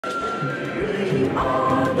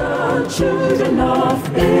are the children of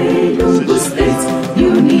Enugu State,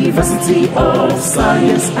 University of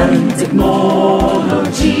Science and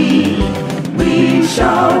Technology. We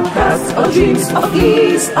shall cast our dreams of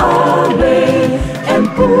ease away and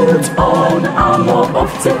put on armor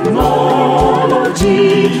of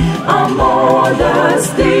technology. Our mother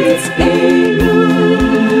state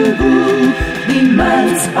Enugu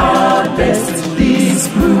demands our best this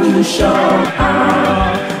crucial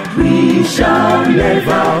hour. We shall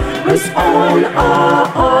never rest on our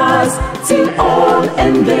oars till all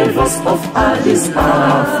endeavors of others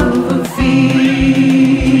are fulfilled.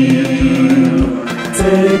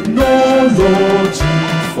 Technology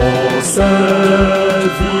for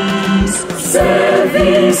service,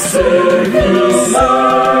 service, service.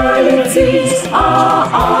 Humanities are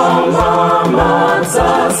our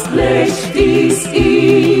matters pledge this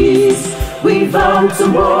is. We vow to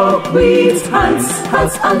work with hands,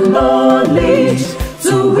 hearts and knowledge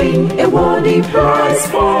to win a worthy prize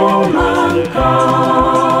for mankind.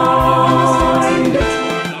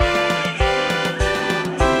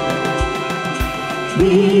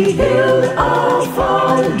 We hail our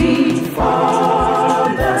founding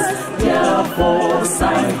fathers, their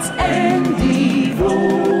foresight and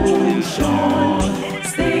devotion,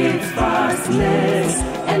 steadfastness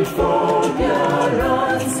and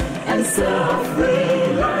forbearance, and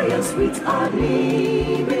self-reliance with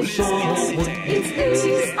animation. It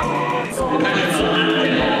is our turn.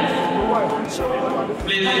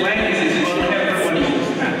 Please, when this is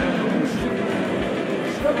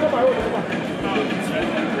everybody should stand.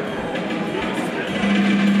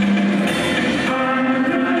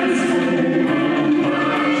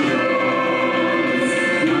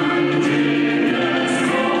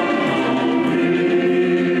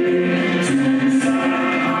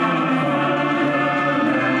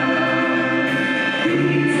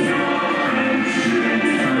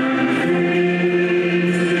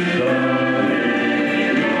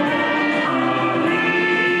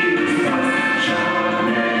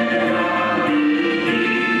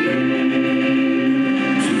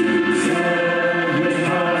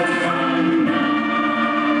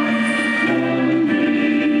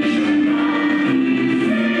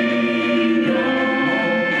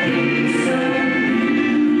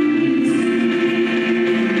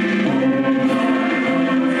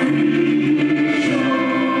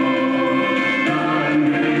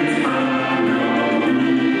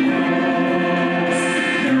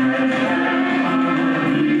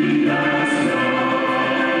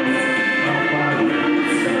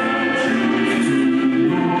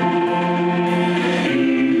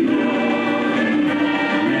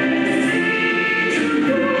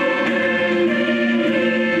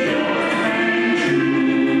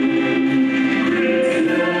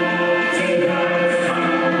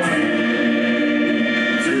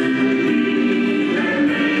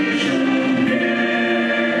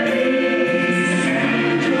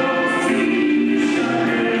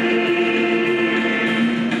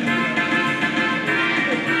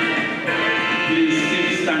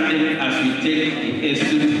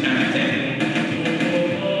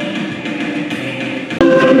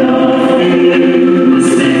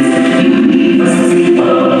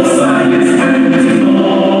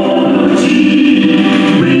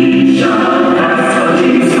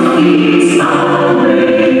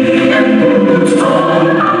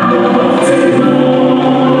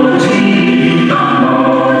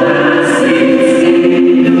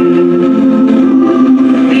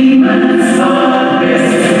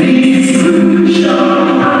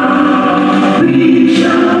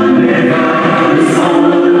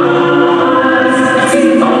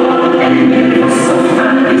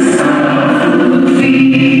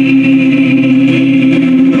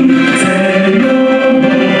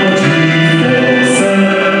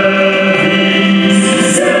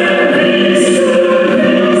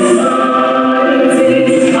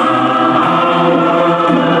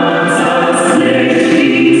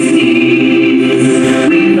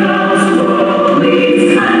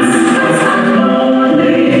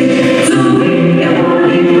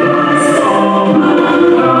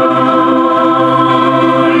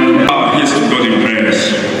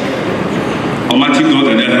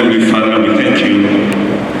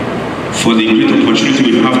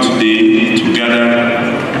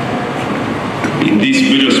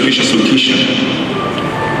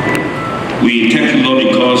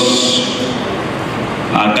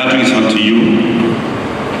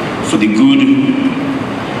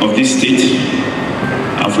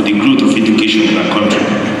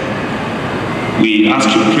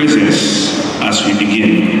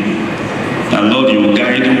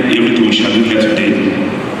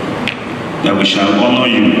 that we shall honor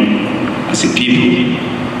you as a people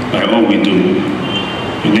by all we do.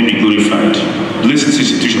 Your name be glorified. Bless this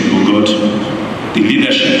institution, O God, the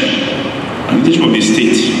leadership and leadership of the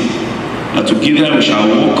state, that together we shall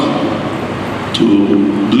work to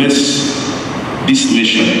bless this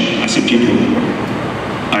nation as a people,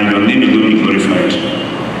 and your name will be glorified.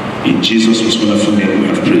 In Jesus' most wonderful name we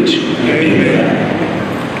have prayed. Amen.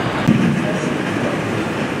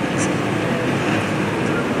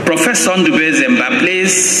 Professor Ndubueze Mbah,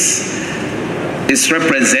 please, is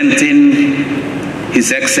representing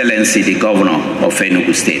His Excellency the Governor of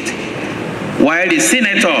Enugu State, while the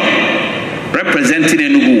Senator representing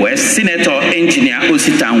Enugu West, Senator Engineer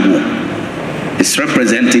Osita Ngwu, is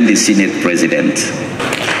representing the Senate President.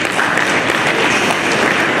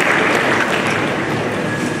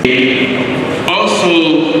 Also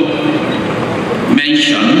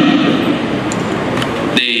mention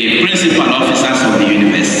the principal officers of the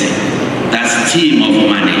university, that's team of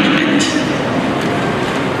management,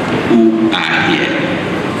 who are here.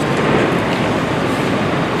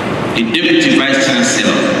 The Deputy Vice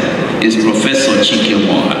Chancellor is Professor Chike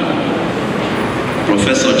Moha.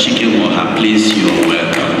 Professor Chike Moha, please, you are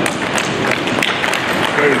welcome.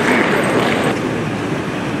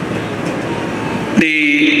 The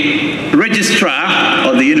Registrar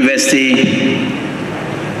of the University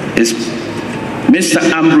is Mr.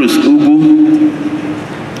 Ambrose Ugwu,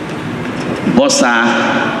 Bossa,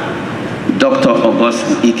 Dr. August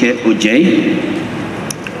Ike Ojei,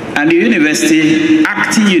 and the University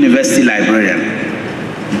Acting University Librarian,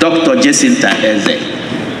 Dr. Jacinta Eze,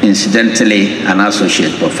 incidentally an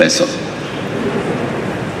Associate Professor.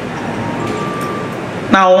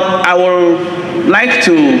 Now, I would like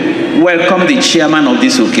to welcome the chairman of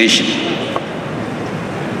this occasion.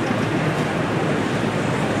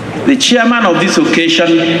 The chairman of this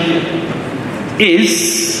occasion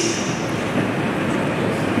is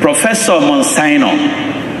Professor Monsignor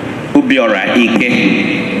Obiora Ike.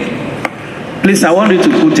 Please, I want you to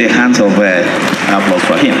put a hand of applause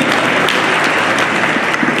for him.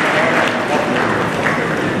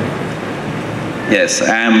 Yes,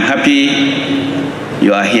 I am happy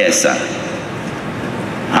you are here, sir.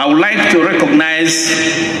 I would like to recognize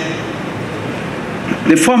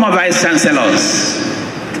the former vice chancellors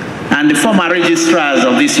and the former registrars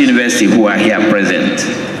of this university who are here present.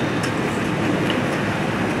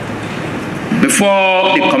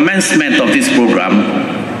 Before the commencement of this program,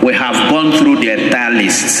 we have gone through the entire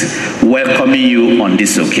list welcoming you on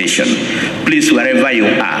this occasion. Please, wherever you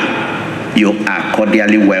are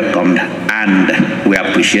cordially welcomed, and we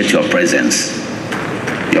appreciate your presence.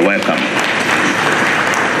 You're welcome.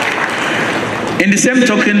 In the same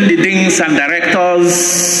token, the deans and directors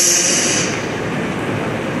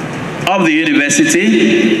of the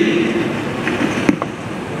university,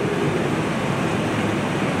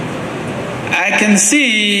 I can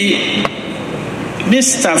see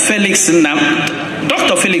Mr.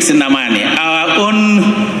 Dr. Feix Nnamani, our own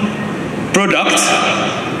product,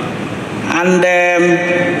 and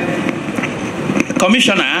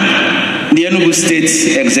Commissioner, the Enugu State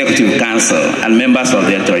Executive Council, and members of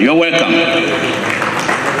the Dignitaries. You're welcome.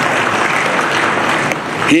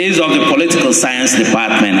 He is of the Political Science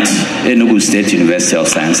Department, Enugu State University of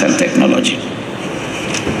Science and Technology.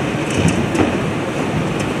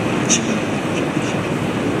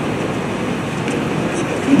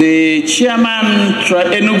 The Chairman,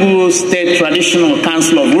 Enugu State Traditional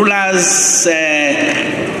Council of Rulers,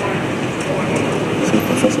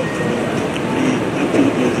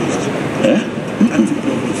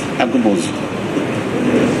 Agbobozo.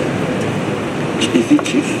 Is he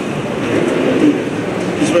chief?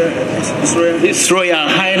 His Royal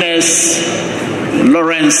Highness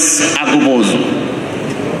Lawrence Agbobozo.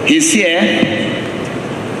 He's here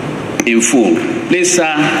in full. Please,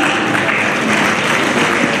 sir,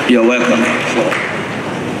 you're welcome.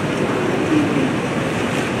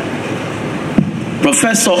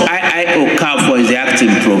 Professor I.I. Okafor is the acting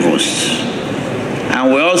provost.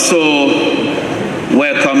 And we also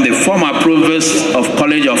welcome the former provost of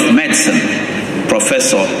College of Medicine,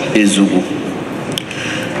 Professor Ezugu.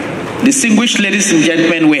 Distinguished ladies and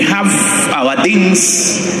gentlemen, we have our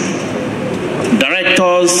deans,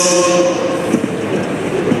 directors,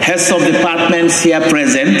 heads of departments here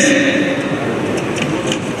present.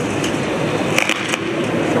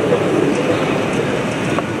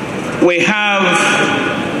 We have,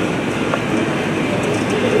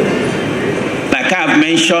 like I have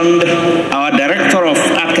mentioned, our Director of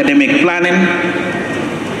Academic Planning,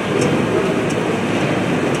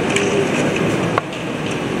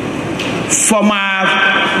 former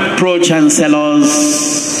Pro-Chancellors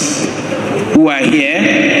who are here,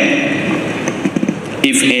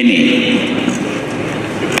 if any.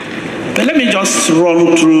 But let me just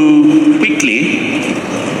run through quickly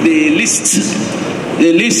the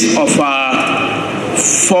list of our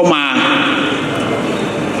former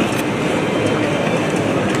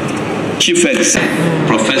chief executive.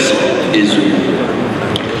 Professor Eze.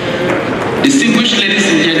 Distinguished ladies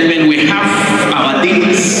and gentlemen, we have our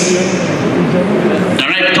deans,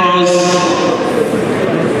 directors,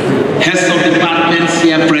 heads of departments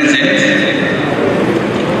here present.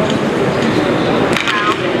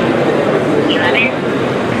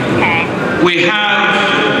 We have,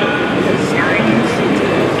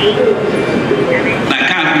 like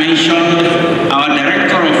I've mentioned, our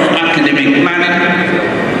Director of Academic Planning,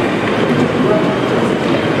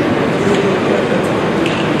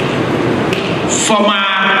 former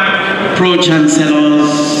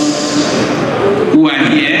pro-chancellors who are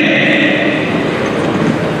here,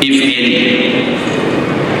 if any.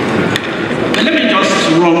 But let me just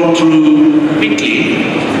run through quickly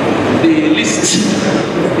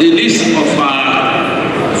the list of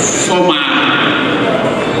our former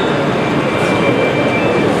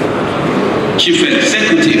chief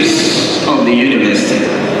executives of the university.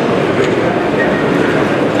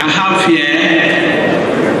 I have here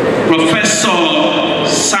Professor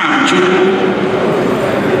Sam Chu.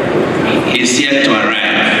 He's yet to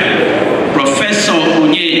arrive. Professor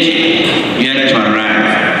Onyeji, yet to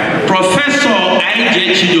arrive. Professor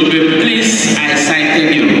I.J. Chidobe, please, I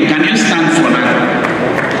cited you. Can you stand for that?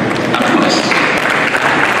 Applause.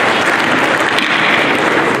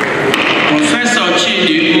 Professor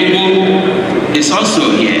Chidi Ugwu is also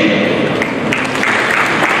here.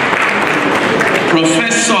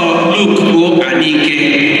 Professor Luke O. Anike,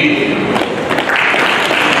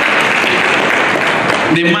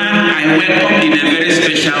 the man I welcomed in a very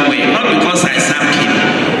special way, not because I served him,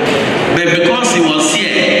 but because he was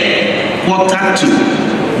here 8:45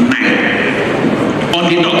 on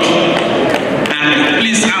the dot. And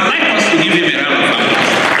please, I'd like us to give him a round of applause.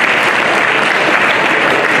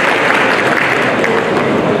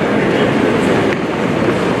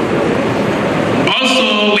 Also,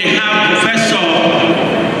 we have Professor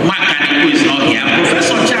Makani, who is not here.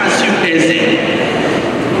 Professor Charles Eze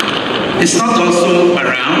is not also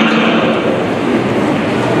around.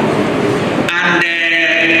 And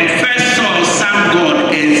Professor Sam God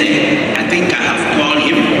Eze, I think I have called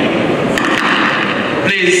him.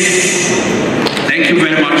 Please, thank you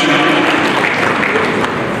very much.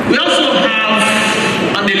 We also have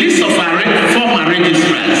on the list of our former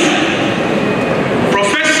registrars,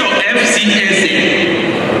 Professor F.C. Eze.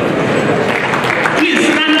 Please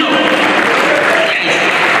stand up. Yes.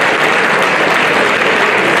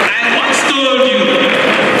 I once told you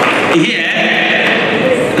here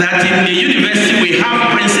that in the university we have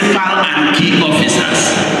principal and key officers.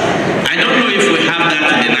 I don't know if we have that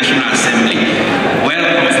in the National Assembly. Well,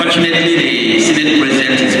 unfortunately, the Senate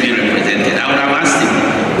President is being represented. I would have asked him.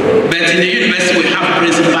 But in the university, we have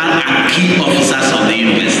principal and key officers of the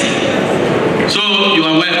university. So, you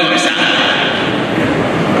are welcome, sir.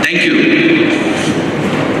 Thank you.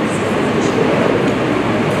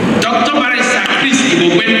 Dr. Barrister Chris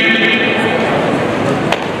Ibogwe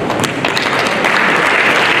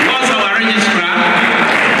was our registrar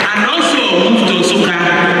and also moved to Nsukka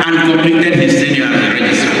and completed his tenure as a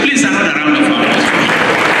registrar. Please, another round of applause.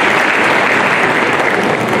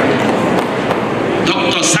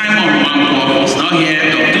 Dr. Simon Wanko is not here.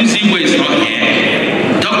 Dr. Zigwe is not here.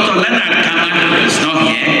 Dr. Leonard Kama is not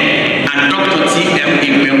here. And Dr. T.M.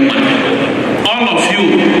 Imemwa. All of you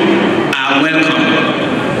are welcome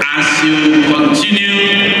as you continue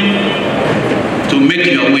to make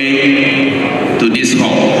your way to this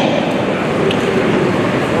hall.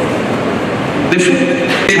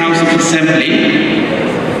 The House of Assembly,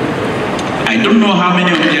 I don't know how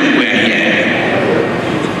many of them were here.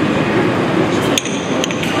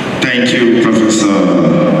 Thank you, Professor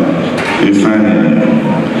Ifani.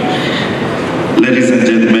 Ladies and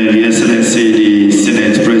gentlemen, His Excellency, the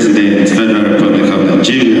Senate President, Federal Republic of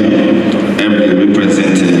Nigeria, ably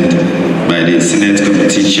represented by the Senate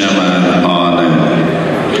Committee Chairman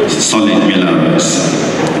on Solid Millers.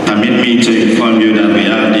 Permit me to inform you that we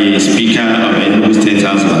have the Speaker of the Enugu State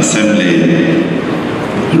House of Assembly,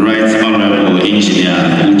 Right Honorable Engineer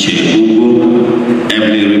Uche Ugwu,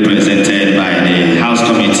 ably represented by the House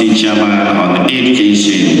Committee Chairman on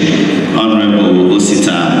Education, Honorable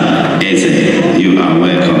Osita Eze. You are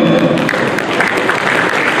welcome.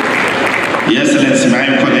 Your Excellency, I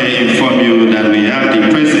am going to inform you that we have the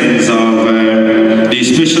presence of the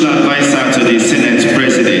Special Advisor to the Senate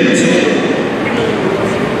President,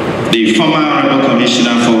 the former Honorable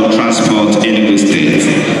Commissioner for Transport, Enugu State,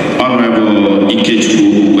 Honorable Ikechu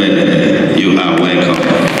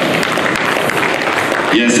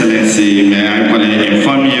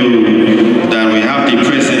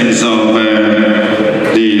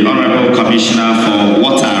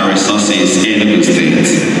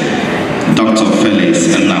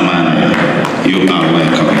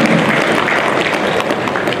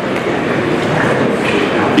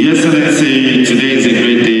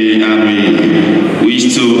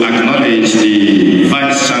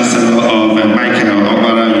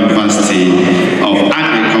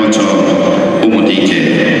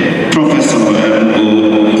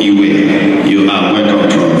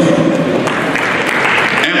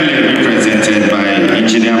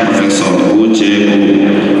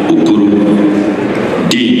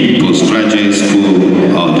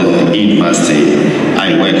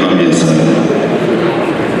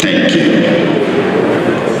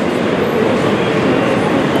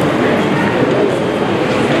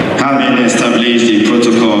Having established the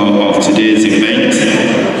protocol of today's event,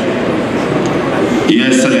 Your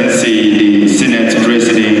Excellency, the Senate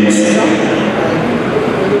President,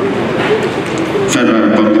 Federal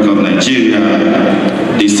Republic of Nigeria,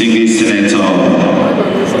 Distinguished Senator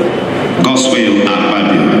Godswill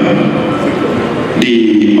Akpabio,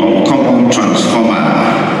 the Common Transformer,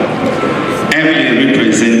 ably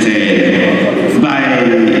represented by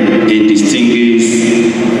a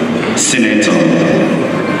distinguished Senator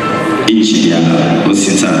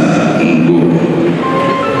Osita Ngwu.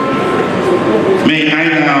 May I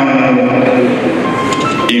now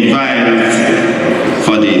invite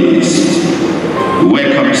for this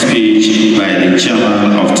welcome speech by the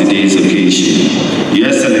chairman of today's occasion, Your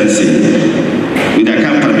Excellency. With a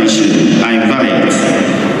kind permission, I invite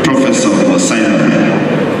Professor Monsignor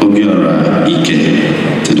Obiora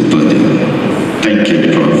to the podium. Thank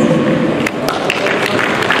you, Prof.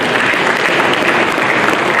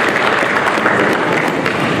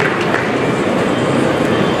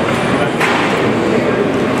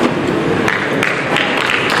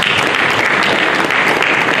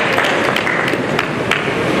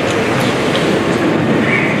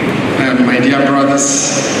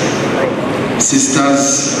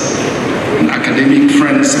 Sisters and academic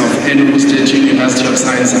friends of Enugu State University of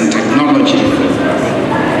Science and Technology.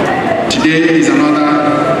 Today is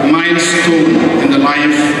another milestone in the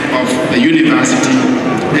life of the university,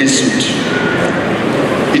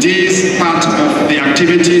 ESUT. It is part of the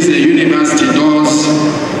activities the university does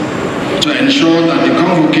to ensure that the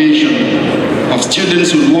convocation of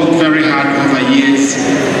students who work very hard over years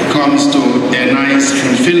comes to a nice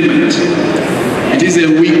fulfillment. It is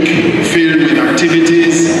a week filled with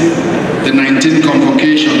activities, the 19th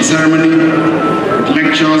Convocation Ceremony,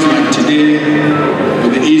 lectures like today,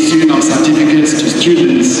 with the issuing of certificates to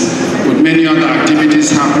students, with many other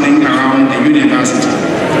activities happening around the university.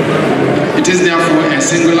 It is therefore a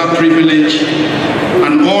singular privilege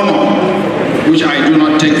and honor, which I do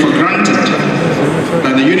not take for granted,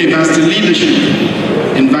 that the university leadership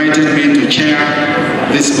invited me to chair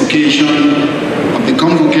this occasion of the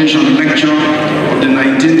Convocation Lecture of the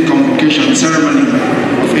 19th Convocation Ceremony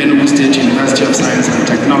of Enugu State University of Science and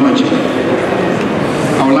Technology.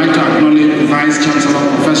 I would like to acknowledge the Vice Chancellor,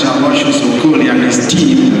 Professor Aloysius Okoli, and his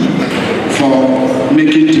team for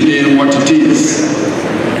making today what it is.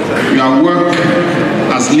 Your work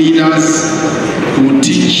as leaders who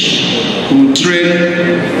teach, who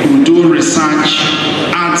train, who do research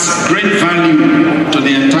adds great value to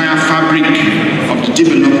the entire fabric of the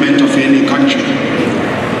development of any country.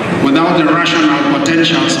 Without the rational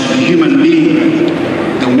potentials of the human being,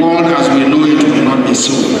 the world as we know it will not be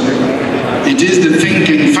so. It is the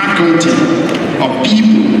thinking faculty of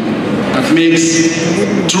people that makes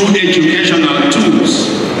true educational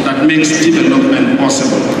tools that makes development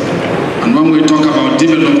possible. And when we talk about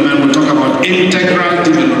development, we talk about integral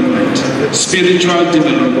development, spiritual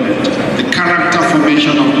development, the character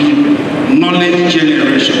formation of people, knowledge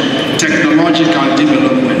generation, technological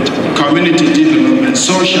development, community development,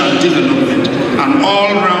 social development, and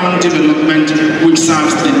all-round development which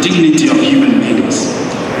serves the dignity of human beings.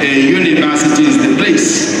 A university is the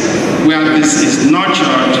place where this is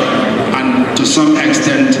nurtured and to some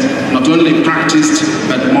extent not only practiced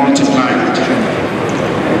but multiplied.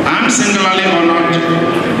 I am singularly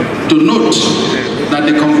honored to note that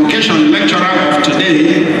the convocation lecturer of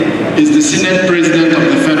today is the Senate President of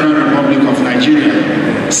the Federal Republic of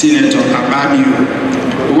Nigeria, Senator Ably.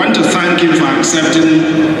 We want to thank him for accepting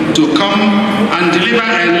to come and deliver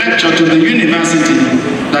a lecture to the university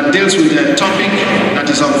that deals with a topic that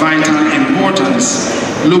is of vital importance,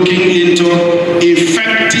 looking into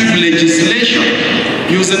effective legislation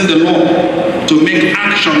using the law to make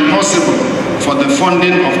action possible for the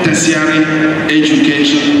funding of tertiary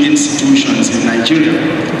education institutions in Nigeria.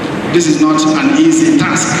 This is not an easy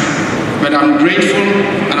task, but I'm grateful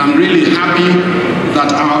and I'm really happy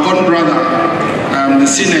that our own brother, the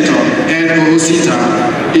Senator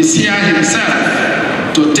Osita, is here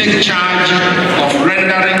himself to take charge of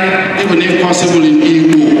rendering, even if possible in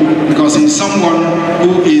Igbo, because he's someone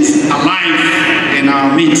who is alive in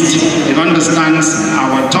our midst. He understands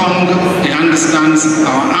our tongue, he understands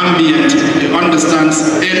our ambient, he understands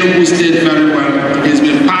Enugu State very well. He's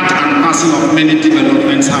been part and parcel of many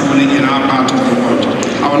developments happening in our part of the world.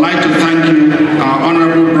 I would like to thank you, our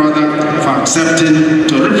honorable brother, for accepting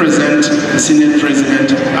to represent the Senate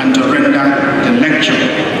President and to render the lecture.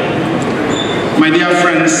 My dear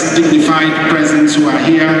friends, dignified presence who are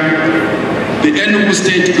here, the Enugu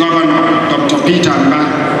State Governor, Dr. Peter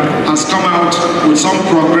Mbah, has come out with some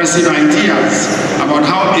progressive ideas about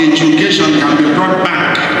how education can be brought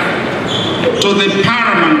back to the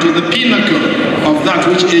paramount, to the pinnacle of that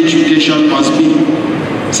which education must be.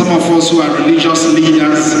 Some of us who are religious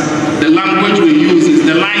leaders, the language we use is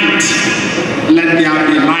the light. Let there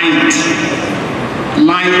be light.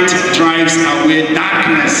 Light drives away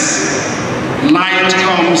darkness. Light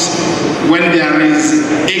comes when there is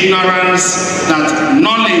ignorance that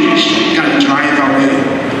knowledge can drive away.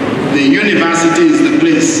 The university is the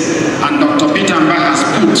place, and Dr. Peter Mbah has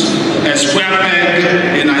put a square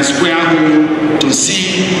peg in a square hole to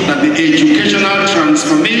see that the educational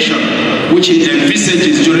transformation which he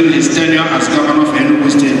envisages during his tenure as governor of Enugu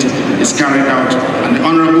State is carried out. And the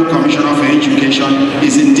Honorable Commissioner for Education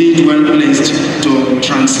is indeed well placed to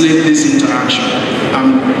translate this into action.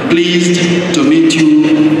 I'm pleased to meet you,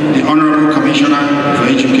 the Honorable Commissioner for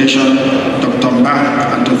Education, Dr.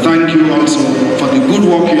 Mbah, and to thank you also for the good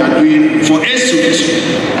work you are doing for ESUT,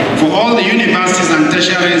 for all the universities and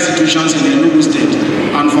tertiary institutions in Enugu State,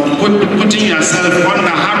 and for putting yourself under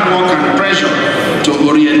hard work and pressure to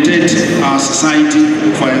orientate our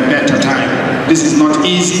society for a better time. This is not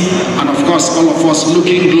easy, and of course, all of us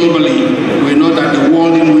looking globally, we know that the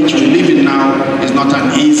world in which we live in now is not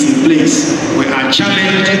an easy place. We are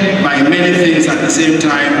challenged by many things at the same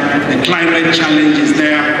time. The climate challenge is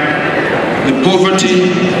there. The poverty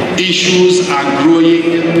issues are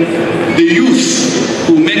growing. The youth,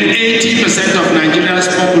 who make 80% of Nigeria's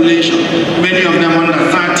population, many of them under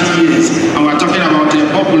 30 years, and we're talking about a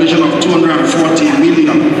population of 240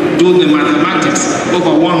 million. Do the mathematics.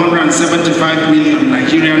 Over 175 million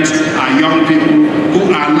Nigerians are young people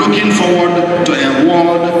who are looking forward to a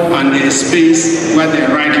world and a space where they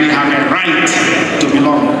rightly have a right to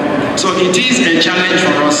belong. So it is a challenge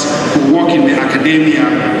for us who work in the academia,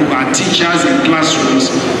 who are teachers in classrooms,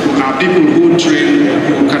 who are people who train,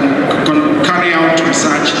 who can carry out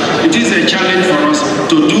research. It is a challenge for us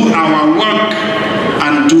to do our work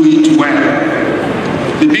and do it well.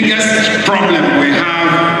 The biggest problem we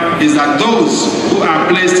have is that those who are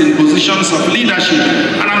placed in positions of leadership,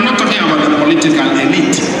 and I'm not talking about the political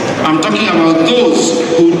elite, I'm talking about those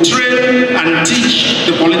who train and teach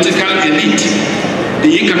the political elite,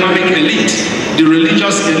 the economic elite, the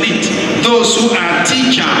religious elite, those who are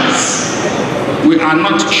teachers. We are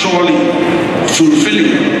not surely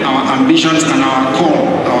fulfilling our ambitions and our call,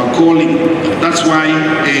 our calling. That's why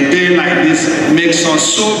a day like this makes us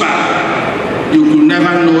sober. You could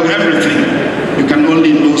never know everything. You can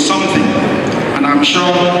only know something. And I'm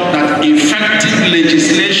sure that effective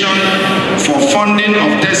legislation for funding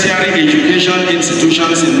of tertiary education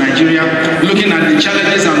institutions in Nigeria, looking at the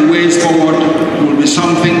challenges and ways forward, will be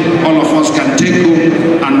something all of us can take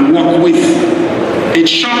home and work with. It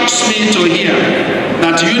shocks me to hear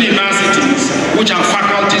that universities, which are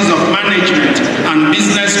faculties of management and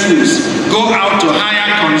business schools, go out to hire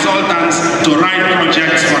consultants to write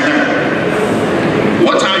projects for them.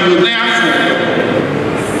 What are you there for?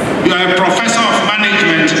 You are a professor of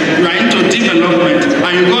management, you are into development,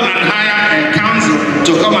 and you go and hire a council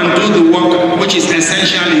to come and do the work which is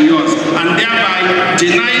essentially yours, and thereby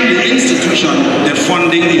denying the institution the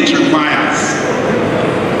funding it requires.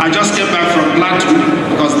 I just came back from Plateau,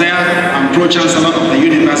 because there I'm pro-chancellor of the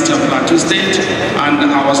University of Plateau State, and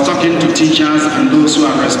I was talking to teachers and those who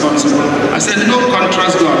are responsible. I said, no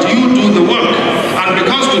contrast, God, you do the work. And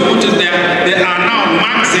because we put it there, they are now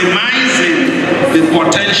maximizing the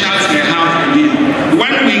potentials they have within.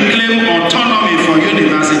 When we claim autonomy for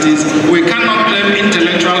universities, we cannot claim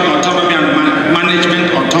intellectual autonomy and management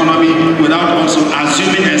autonomy without also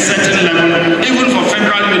assuming a certain level, even for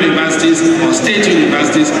federal universities or state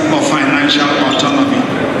universities, or financial autonomy.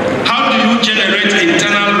 How do you generate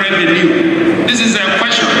internal revenue? This is a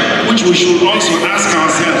question which we should also ask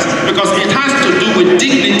ourselves, because it has to do with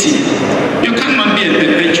dignity. You cannot be a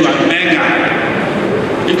perpetual beggar.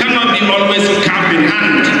 You cannot be always cap in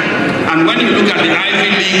hand. And when you look at the Ivy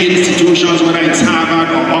League institutions, whether it's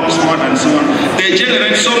Harvard or Oxford and so on, they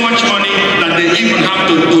generate so much money that they even have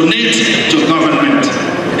to donate to government.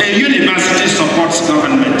 A university supports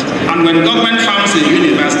government, and when government founds a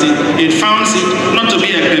university, it founds it not to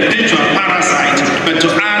be a perpetual parasite, but to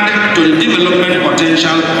add to the development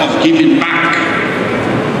potential of giving back.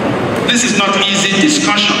 This is not easy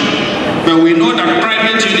discussion, but we know that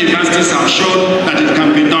private universities have shown that it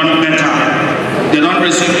can be done better. They don't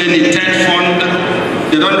receive any TED fund,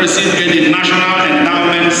 they don't receive any national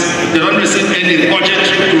endowments, they don't receive any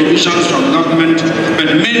budgetary provisions from government,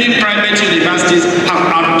 but many private universities have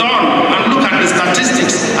outdone, and look at the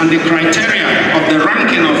statistics and the criteria of the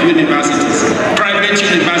ranking of universities. Private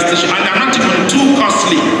universities, and they're not even too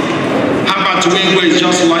costly. Harvard is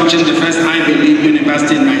just launching the first Ivy League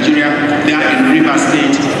university in Nigeria. They are in River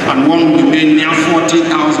State, and one will be paying near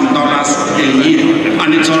 $40,000 a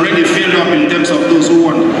up in terms of those who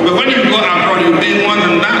want. But when you go abroad, you pay more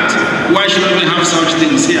than that. Why should we have such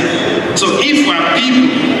things here? So if we have people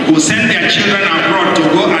who send their children abroad to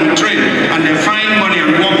go and train, and they find money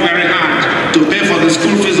and work very hard to pay for the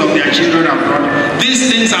school fees of their children abroad,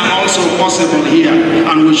 these things are also possible here,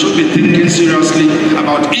 and we should be thinking seriously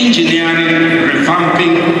about engineering,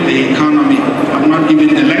 revamping the economy. I'm not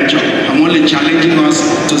giving the lecture, I'm only challenging us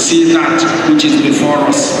to see that which is before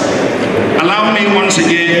us. Allow me once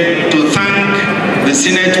again to thank the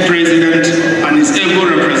Senate President and his able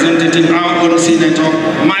representative, our own Senator,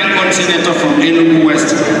 my own Senator from Enugu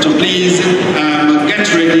West, to please get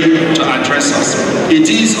ready to address us. It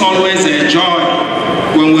is always a joy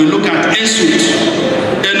when we look at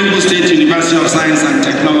ESUT, Enugu State University of Science and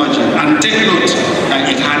Technology, and take note that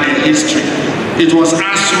it had a history. It was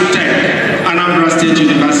ASUTEC, Anambra State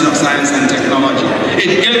University of Science and Technology.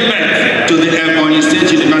 It gave birth to the Ebonyi State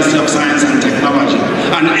University of Science and Technology.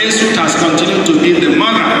 And ESUT has continued to be the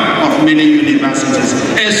mother of many universities.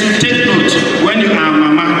 ESUT, take note, when you are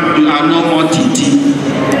mama, you are no more TT.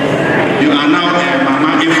 You are now a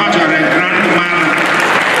mama. In fact, you are a grandmother.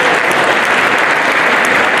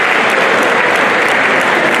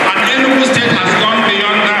 And Enugu State has gone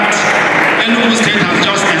beyond that. Enugu State has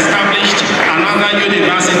just established another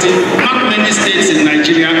university. Not many states in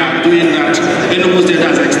Nigeria are doing that. Enugu State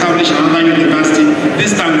has established another university,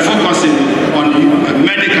 this time focusing on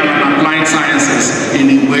medical and applied sciences in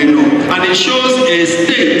Ibueno. And it shows a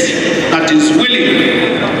state that is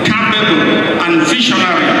willing, capable, and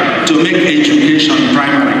visionary to make education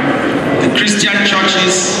primary. The Christian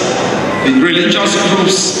churches, the religious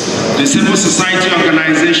groups, the civil society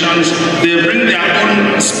organizations, they bring their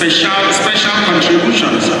own special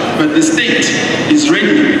contributions, but the state is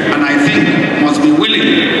ready, and I think must be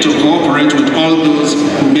willing to cooperate with all those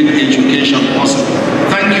who make education possible.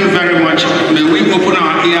 Thank you very much. May we open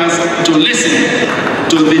our ears to listen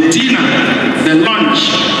to the dinner, the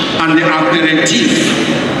lunch, and the aperitif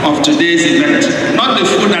of today's event. Not the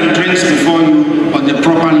food and drinks before you, but the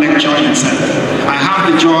proper lecture itself. I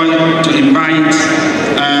have the joy to invite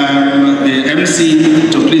the MC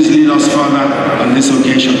to please lead us further on this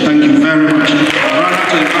occasion. Thank you very much. I'd rather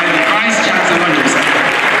to invite the Vice Chancellor himself.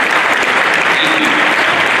 Thank you.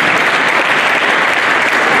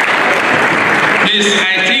 Please,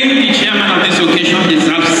 I think the chairman of this occasion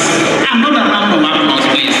deserves another round of applause,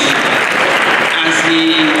 please, as he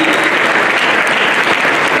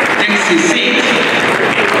takes his seat.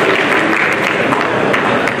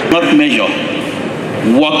 Not measure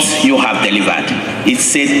what you have delivered.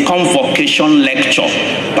 It's a convocation lecture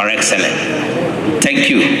par excellence. Thank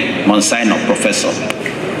you, Monsignor, Professor.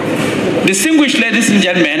 Distinguished ladies and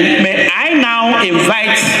gentlemen, may I now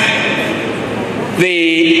invite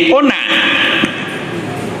the owner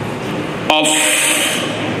of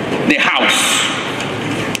the house,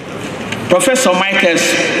 Professor Michael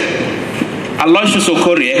Aloysius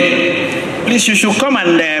Okorie. Please, you should come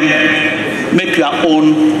and make your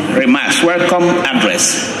own remarks. Welcome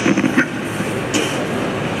address.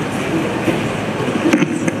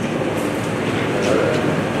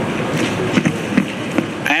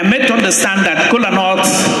 I am made to understand that Kola North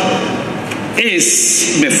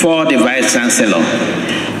is before the Vice Chancellor.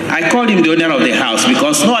 I called him the owner of the house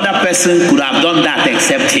because no other person could have done that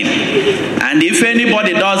except him. And if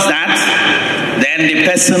anybody does that, then the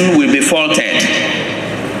person will be faulted.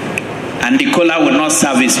 And the cola will not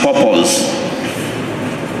serve its purpose.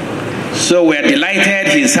 So we are delighted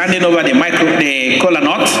he's handing over the cola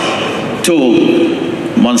nut to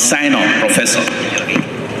Monsignor, Professor.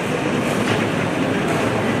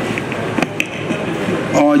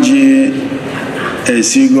 Oji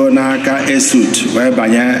esigo n'aka ESUT wee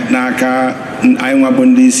banye n'aka anyị nwabụ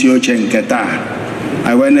ndị isi oche nke taa.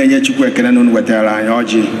 Anyị wee na-enye Chukwu ekele na unu wetara anyị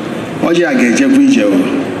ọjị a ga-ejekwa ije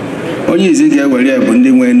onye izi ga-ewere bụ ndị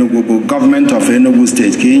nwe Enugu bụ gọọmenti of Enugu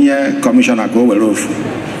steeti ka inye kọmishọna ka o were ofu.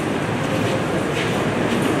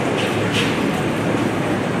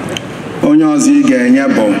 Onye ọzọ ị ga-enye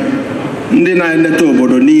bụ ndị na-eleta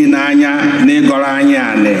obodo niile anya n'ịgọrọ anyị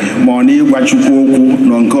anị ma ọ n'ịgwa Chukwu okwu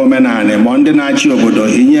nọ nke omenanị ma ndị na-achị obodo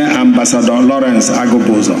inye Ambassador Lawrence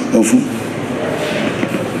Agụbụzọ ofu.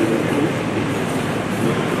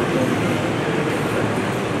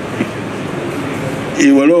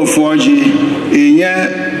 Iwere ofu ọjị inye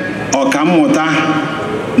ọkammụta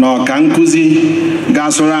na ọka nkụzi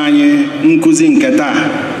ga-asụrụ anyị nkụzi nke taa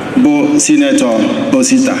bụ Senator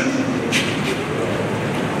Osita.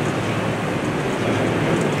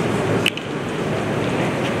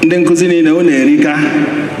 Ndị nkụzi niile ọ na-erika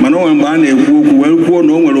mana onwe mgbe a na-ekwu okwu wee kwuo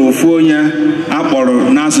na o nwere ofu onye akpọrọ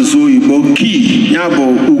n'asụsụ oyibo kii ya bụ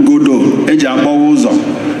ugodo eji akpọwa ụzọ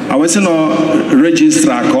wesị nọ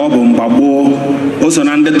rejistra ka ọ bụ mgbagbo o so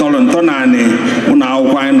na ndị tọrọ ntọ naanị ụlọ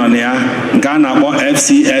akwụkwọ anyị nọ na ya nke a na-akpọ FC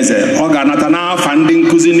Eze. Ọ ga-anata n'afa ndị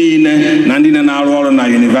nkụzi niile na ndị na-arụ ọrụ na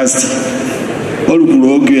yunivasiti. O rukwuru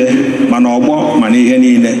oge mana ọgbọ mana ihe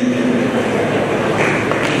niile.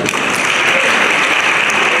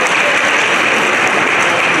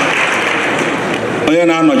 Onye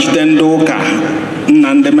na-anọchite ndị ụka nna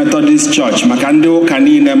ndị Methodist Church maka ndị ụka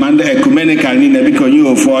niile ma ndị ecumenical niile, biko nye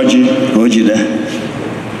ofu ọjị ka o jide.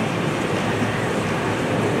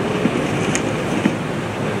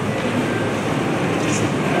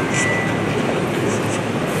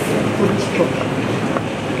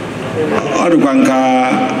 Ọ dịkwa nka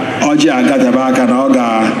ọjị agadebe aka na ọ ga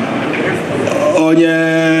onye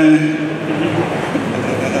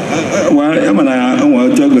mana ya onwe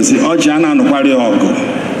otu egosi ọjị a na-anụkwari ọgụ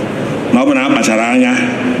na ọ bụ na akpachara anya,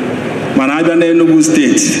 mana abịa n'Enugu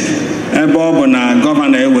steeti ebe ọ bụ na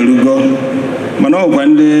gọvanọ ewerugo, mana ọgwa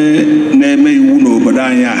ndị na-eme iwu n'obodo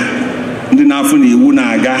anyị a ndị na-afụ na iwu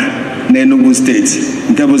na-aga n'Enugu steeti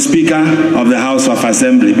nke bụ Speaker of the House of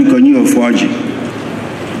Assembly, biko nye ofu ọjị.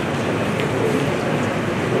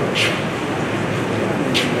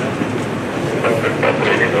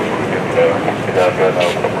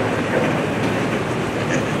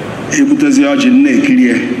 Ebutezi ọjị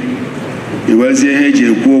na-ekirie iwezie ihe eji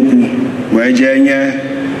ekwu okwu wee jee nye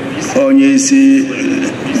onye isi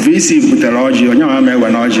VC butere ọjị, onye ọha ma ewe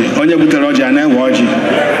na ọjị, onye butere ọjị a na-ewe ọjị.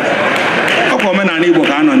 Ọkwa omenala Igbo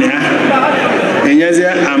ka a nọ na ya, enyezie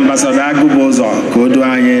ambasadọ Agụba ụzọ ka o duo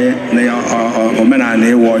anyị na omenala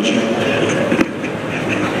ewe ọjị.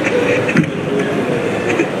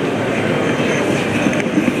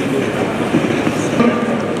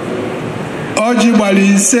 Ọjị gbara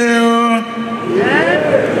ise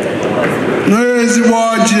n'ezigbo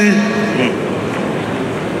ọjị,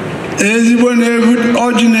 ezigbo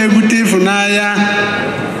ọjị na-ebute ịfụnanya.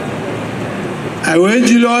 A wee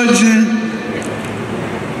jiri ọjị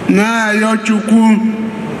na-ayọ Chukwu,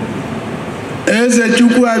 Eze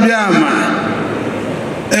Chukwu Abịama,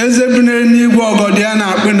 Eze bi n'eluigwe ọgọdọ ya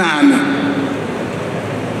na-akpụ n'ala,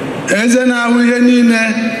 Eze na-ahụ ihe niile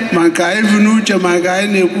maka ịbụ n'uche maka anyị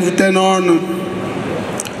na-ekwupụta n'ọnụ.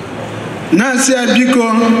 Na-asị ya biko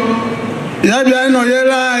ya bịa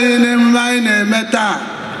nọnyere anyị n'emume anyị na-eme taa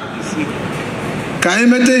ka anyị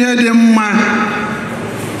meta ihe dị mma.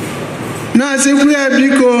 Na-asịkwu ya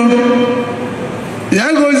biko ya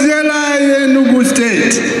gọziela anyị Enugu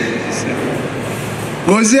steeti,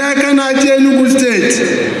 gọzie aka na-achị Enugu steeti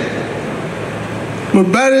bụ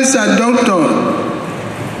Barrister Dr.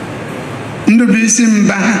 Ndubuisi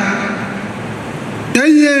Mbah.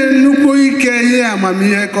 Enye nnukwu ike ihe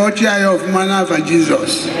amamihe ka ọ chịa ya ọfụma n'afa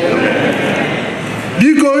Jizọs.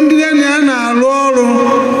 Biko ndị ya na-arụ ọrụ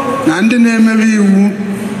na ndị na-emebe iwu,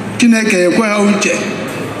 Chineke ekwe ha uche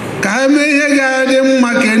ka ha mee ihe ga-adị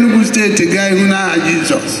mma ka Enugu steeti gaa ihu n'aha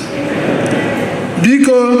Jizọs.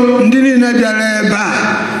 Biko ndị niile bịara ebe a,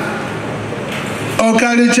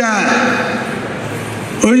 ọkarịcha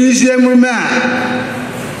onye isi emume a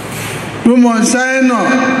bụ Monsignor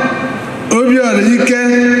Obiora ike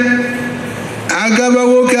agaba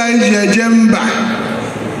nwoke anyị ji eje mba,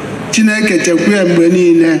 Chineke chekwa ya mgbe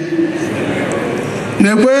niile.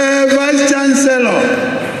 Nekwe Vice Chancellor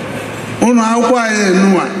ụlọ akwụkwọ anyị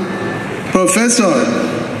Enugu, Prọfesọ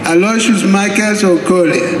Aloysius Michael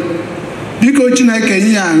Okorie, biko Chineke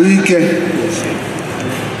nye ya ahụike.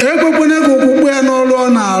 Ekwekwana ka okpukpe ya n'ọrụ ọ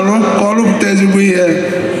na-arụ ka ọ rụpụta ezigbo ihe.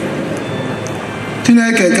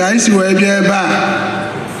 Chineke ka anyị si wee bịa ebe a,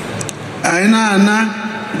 anyị na-ana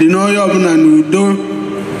dị n'onye ọbụla n'udo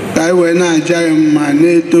ka anyị wee na-aja ya mma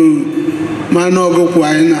na-eto ma n'ọgụkwụ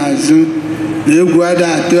anyị na-azụ na egwu ada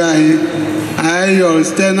atụ anyị. Anyị yọrọ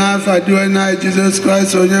site n'afa dị onye na Jizọs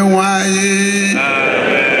Kraịst onye nwe anyị.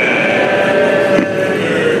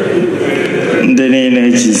 Ndị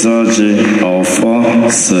niile jizi ọjị ọfọ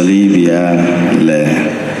soro ibia le.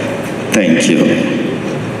 Thank you.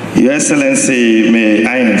 Your Excellency, may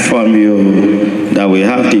I inform you that we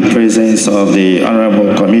have the presence of the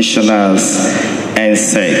Honorable Commissioners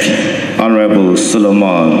NSEC, Honorable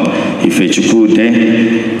Solomon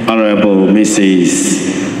Ifechukwude, Honorable Mrs.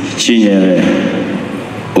 Chinyere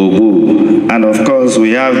Ogwu, and of course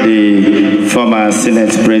we have the former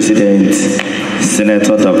Senate President,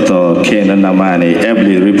 Senator Dr. Feix Nnamani,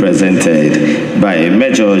 ably represented by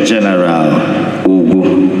Major General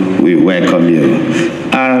Ugwu. We welcome you.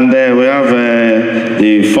 And we have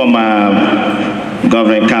the former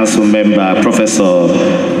Governing Council member,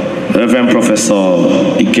 Reverend Professor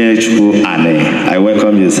Ikechukwu Ane. I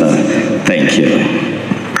welcome you, sir. Thank you.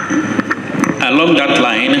 Along that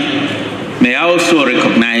line, may also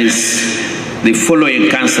recognize the following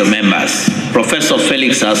council members. Professor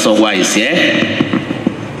Felix Asogwa is here.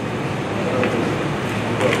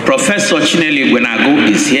 Professor Chineli Gwenagu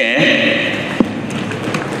is here.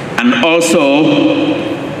 And also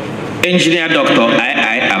Engineer Dr.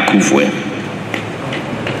 I. Akufwe.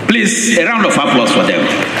 Please, a round of applause for them.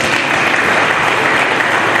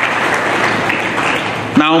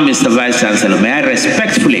 Now, Mr. Vice Chancellor, may I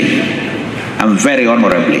respectfully and very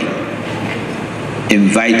honorably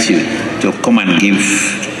invite you to come and give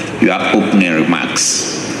your opening remarks.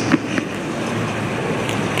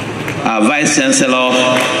 Our Vice Chancellor,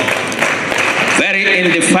 very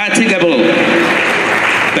indefatigable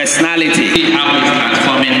personality, how he's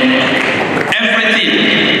transforming everything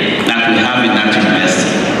that we have in that university.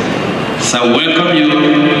 So welcome you,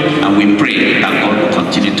 and we pray that God will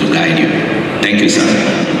continue to guide you. Thank you, sir.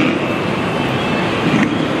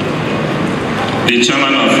 The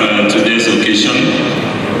chairman of today's occasion,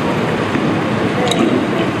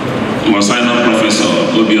 Monsignor Professor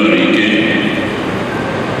Obiora,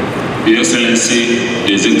 His Excellency,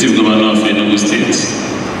 the Executive Governor of Enugu State,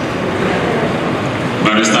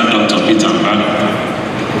 Barrister Dr. Peter Mbah,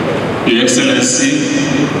 His Excellency,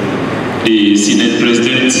 the Senate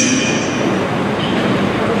President,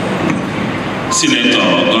 Senator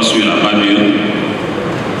Godswill Obot Akpabio,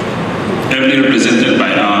 heavily represented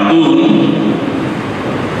by our own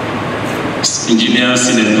Engineer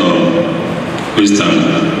Senator Osita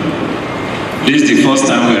Ngwu. This is the first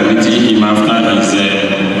time we are meeting him after his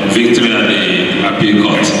victory at the appeal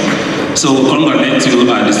court. So congratulate you,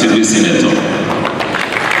 our distinguished senator.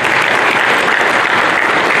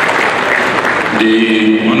 The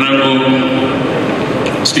Honorable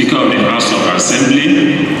Speaker of the House of Assembly,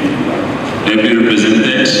 heavily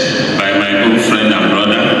represented by my own friend and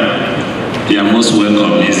brother, they are most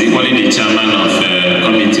welcome. He is equally the chairman of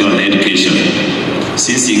Committee on Education.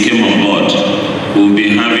 Since he came on board, we'll be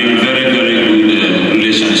having very, very good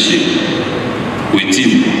relationship with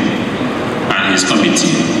him and his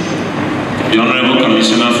committee. The Honorable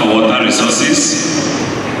Commissioner for Water Resources,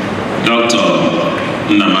 Dr.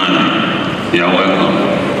 Nnamani, you are welcome.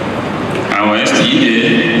 Our STA,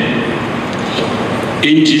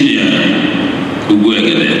 Engineer Ugwu,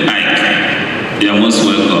 Ike, you are most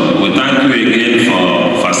welcome. We thank you again for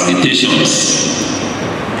facilitations.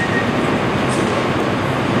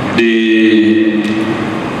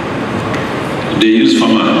 The youth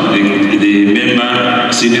farmer, the member,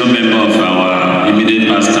 senior member of our immediate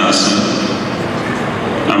past council,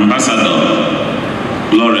 Ambassador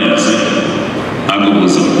Lawrence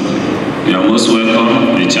Agobozo, you are most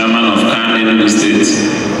welcome. The chairman of CAN Enugu State,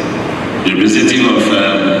 the representative of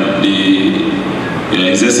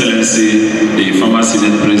His Excellency, the former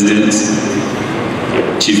Senate President,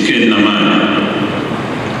 Chief Feix Nnamani,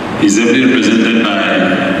 is ably represented by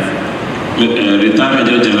retired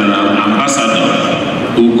Major General Ambassador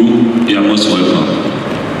Ugwu. You are most welcome.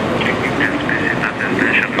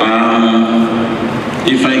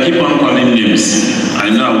 If I keep on calling names, I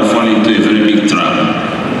know I will fall into a very big trap.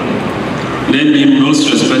 Let me most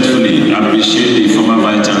respectfully appreciate the former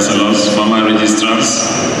Vice Chancellors, former registrars,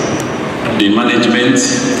 the management,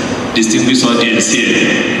 distinguished audience here,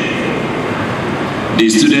 the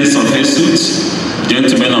students of Esut,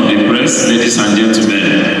 gentlemen of the press, ladies and gentlemen.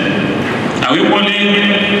 I will only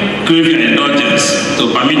crave your indulgence to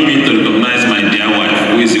permit me to recognize my dear wife,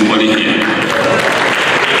 who is equally here.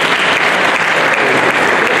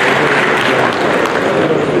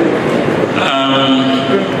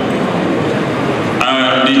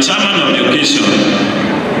 The chairman of the occasion,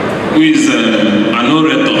 who is an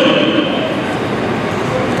orator,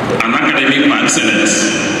 an academic by excellence,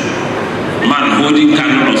 man holding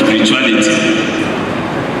candle of spirituality,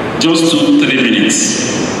 just 2-3 minutes.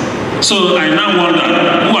 So I now wonder,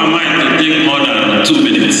 who am I to take more than 2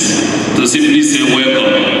 minutes to simply say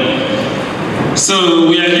welcome? So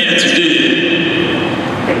we are here today,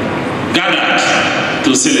 gathered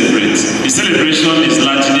to celebrate. The celebration is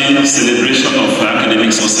largely a celebration of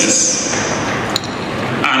academic success,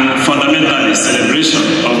 and fundamentally celebration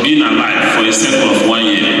of being alive for a cycle of 1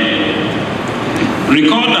 year.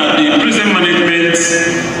 Recall that the present management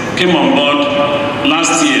came on board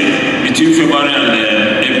last year between February and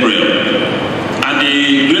April, and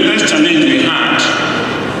the greatest challenge we had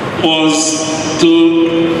was to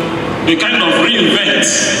kind of reinvent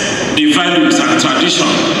the values and tradition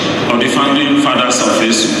of the founding fathers of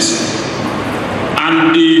Esut.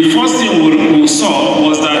 And the first thing we saw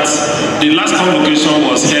was that the last convocation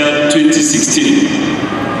was held 2016.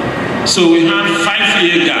 So we had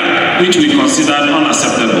 5-year gap, which we considered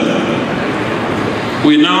unacceptable.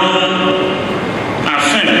 We now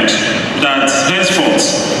affirm agreement that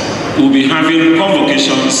henceforth we'll be having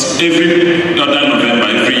convocations every other November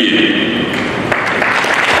every year.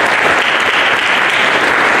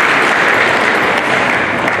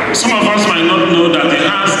 Some of us might not know that it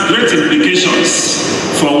has great implications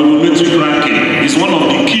for metric ranking. It's one of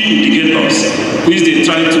the key indicators which they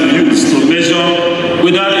try to use to measure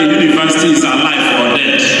whether a university is alive or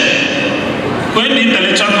dead. When the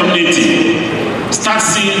intellectual community starts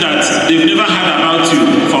seeing that they've never heard about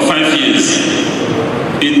you for 5 years,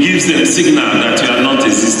 it gives them a signal that you are not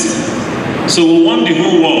existing. So we want the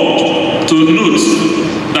whole world to note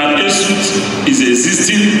that ESUT is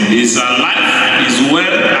existing, is alive, is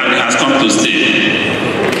well, and has come to stay.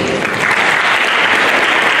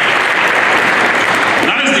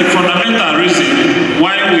 That is the fundamental reason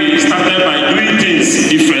why we started by doing things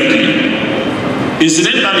differently.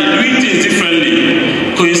 Incidentally, doing things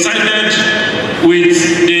differently coincided with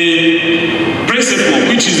a principle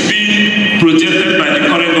which is being projected by the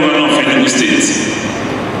current governor of Enugu State,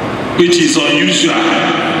 which is unusual,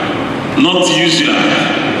 not usual.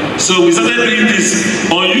 So we started doing this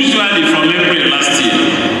unusually from April last year.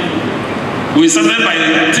 We started by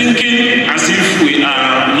thinking as if we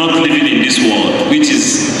are not living in this world, which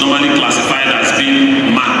is normally classified as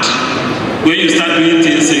being mad. When you start doing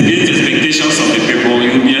things against expectations of the people,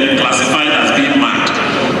 you will be classified as being mad.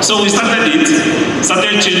 So we started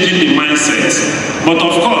changing the mindset. But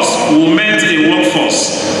of course, we met a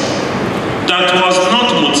workforce that was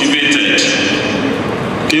not motivated.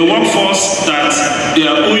 A workforce that they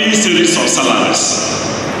are owing series of salaries.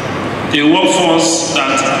 A workforce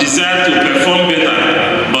that desired to perform better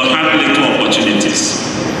but had little opportunities.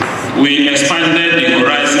 We expanded the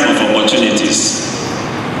horizon of opportunities.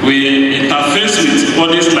 We interfaced with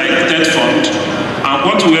bodies like TED Fund, and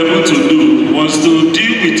what we were able to do was to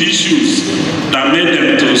deal with issues that made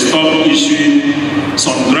them to stop issuing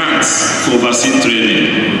some grants to oversee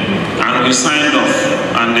training. And we signed off,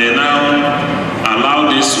 and they now allow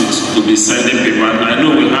these suits to be sending people. And I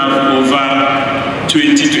know we have over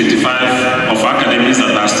 20-25 of academies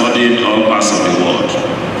that are studying all parts of the world.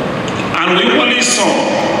 And we only saw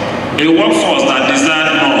a workforce that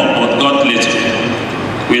desired more but got little.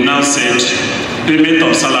 We now said payment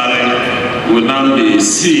of salary will now be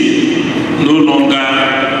seen no longer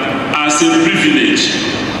as a privilege,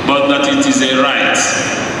 but that it is a right.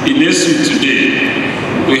 In ESUT today,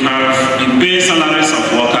 we have the pay salaries of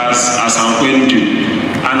workers as and when due.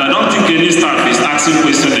 And I don't think any staff is asking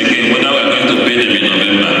questions again whether we are going to pay them in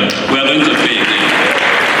November. We are going to pay again.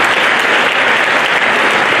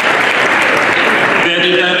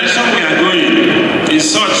 The direction we are going is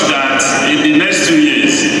such that in the next 2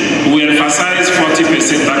 years, we emphasize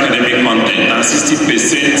 40% academic content and 60%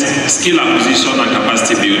 skill acquisition and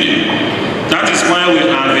capacity building. That is why we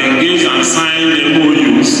have engaged and signed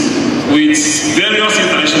MOUs with various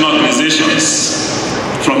international organizations,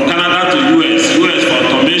 from Canada to US for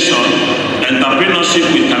automation, entrepreneurship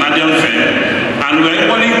with Canadian firm, and we are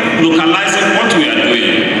equally localizing what we are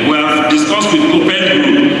doing. We have discussed with Open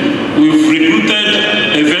Group. We've recruited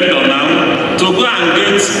a vendor now to go and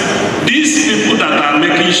get these people that are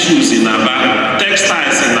making shoes in Aba,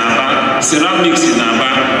 textiles in Aba, ceramics in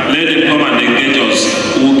Aba, let them come and engage us.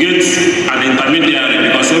 We'll get an intermediary,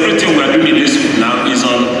 because everything we are doing in this now is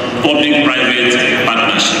on public-private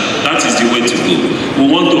partnership. That is the way to go. We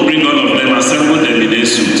want to bring all of them, assemble them in a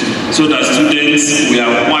suit, so that students will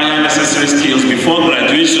acquire necessary skills before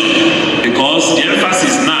graduation, because the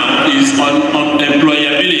emphasis now is on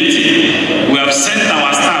employability. We have sent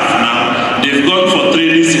our staff now, they've gone for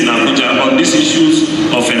trainings in Abuja on these issues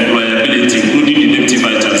of employability, including the Deputy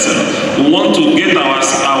Vice Chancellor. We want to get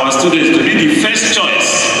our students to be the first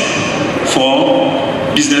choice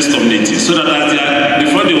for business community, so that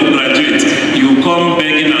before they will graduate, you will come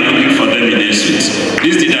begging and looking for them in their suits.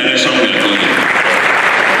 This is the direction we are going.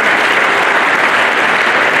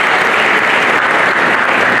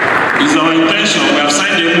 It's our intention. We have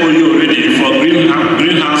signed the MOU already for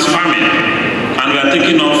greenhouse farming, and we are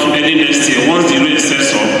taking off early next year. Once the rate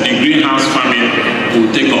sets up, the greenhouse farming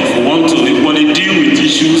will take off. We want to equally deal with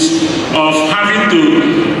issues of having to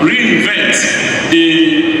reinvent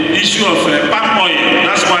the issue of palm oil.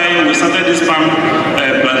 That's why we started this palm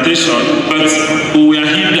plantation, but we are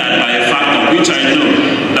hindered by a factor which I know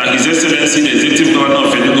that His Excellency, the Executive Governor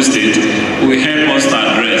of Enugu State, will help us to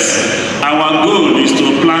address. Our goal is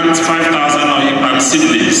to plant 5,000 oil palm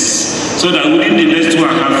seedlings, so that within the next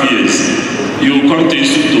 2.5 years, you will come to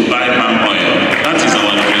issue to buy palm oil. That is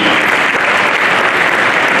our dream.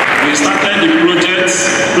 We started the projects,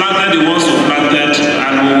 planted the ones we planted,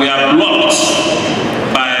 and we are blocked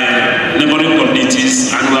by neighboring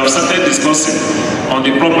communities, and we have started discussing on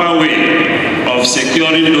the proper way of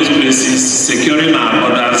securing those places, securing our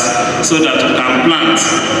borders, so that we can plant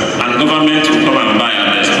and government will come and buy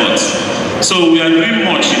at the spot. So we are doing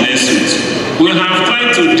much in ESUT. We have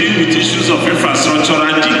tried to deal with issues of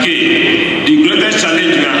infrastructural decay. The greatest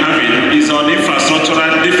challenge we are having is on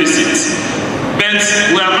infrastructural deficits. But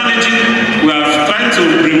we are managing, we have tried to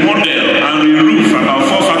remodel and re-roof about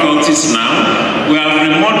 4 faculties now. We have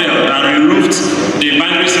remodeled and re-roofed the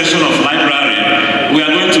binary section of library. We are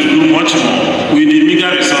going to do much more with the meager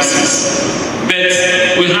resources. But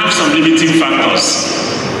we have some limiting factors.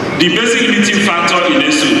 The basic limiting factor in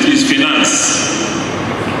ESUT is finance.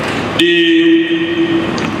 The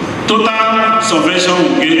total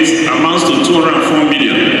subvention we get amounts to 204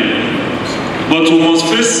 million. But we must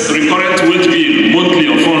face recurrent wage bill monthly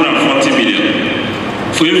of 440 million.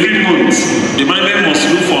 For every month, the management must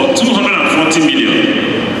look for 240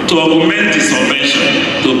 million to augment the subvention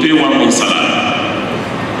to pay 1 month's salary.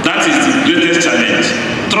 That is the greatest challenge.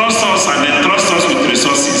 Trust us and then trust us with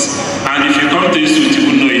resources. And if you come to this, you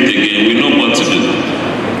will know it again. We know what to do.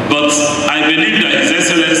 But I believe that His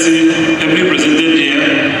Excellency, every president here,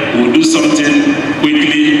 will do something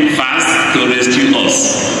quickly, fast to rescue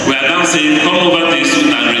us. We are now saying, come over to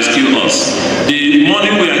ESUT and rescue us. The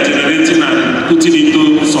money we are generating and putting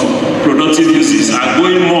into some productive uses are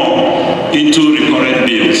going more into recurrent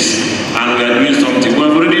bills. And we are doing something. We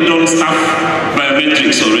have already done staff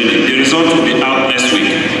biometrics already. The result will be out next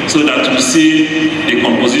week, so that we see the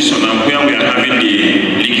composition and where we are having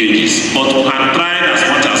the leakages. But we have tried as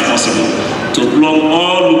much as possible to plug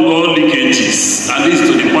all leakages, at least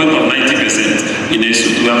to the point of 90% in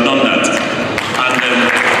ESUT. We have done that. And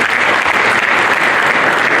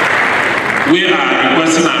we are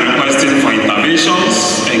requesting for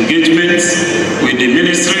interventions, engagements with the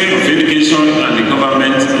Ministry of Education and the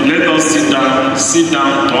government. Let us sit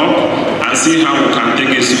down, talk, and see how we can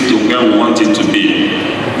take ESUT to where we want it to be.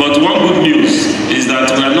 But one good news is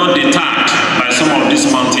that we are not deterred by some of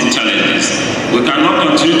these mounting challenges. We cannot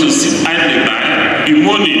continue to sit idly by,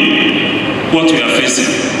 bemoaning what we are facing.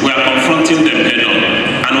 We are confronting them head on.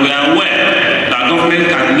 And we are aware that government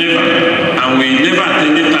can never, and will never at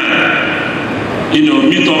any time,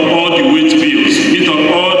 meet up all the wage bills, meet up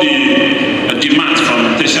all the demands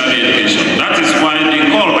from tertiary education. That is why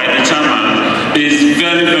the call by the chairman is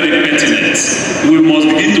very, very pertinent. We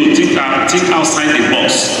must begin to think outside the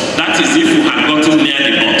box. That is if we had gotten near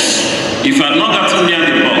the box. If we had not gotten near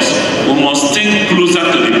the box, we must think closer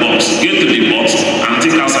to the box, get to the box, and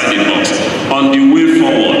think outside the box. On the way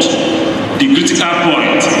forward, the critical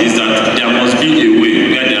point is that there must be a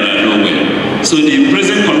way where there are no way. So the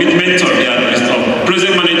present commitment of the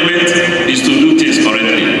present management is to do things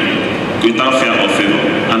correctly, without fear or favor.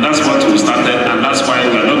 And that's what we started, and that's why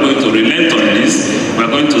we are not going to relent on this. We are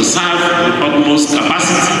going to serve with utmost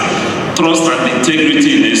capacity, trust, and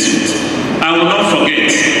integrity in ESUT. I will not forget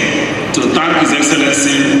to thank His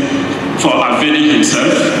Excellency for availing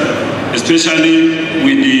himself, especially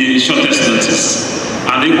with the shortest notice.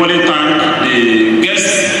 And equally thank the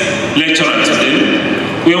guest lecturer today.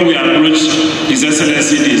 When we approached His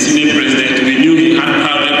Excellency, the Senate President, we knew he had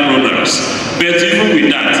crowded programs. But even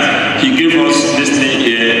with that, he gave us listening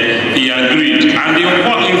ear, he agreed. And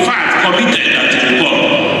in fact, committed that he would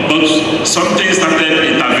come. But something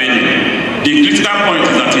started intervening. The critical point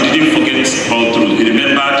is that he didn't forget all through. He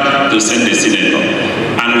remembered to send the senator.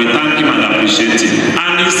 And we thank him and appreciate him.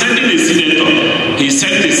 And in sending the senator, he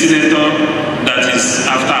sent a senator that is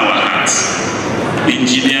after our hearts.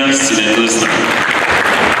 Engineer Senator Osita.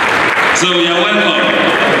 So you are welcome.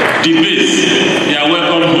 The base, you are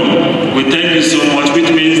welcome home. We thank you so much,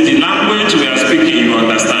 which means the language we are speaking, you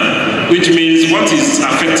understand. Which means what is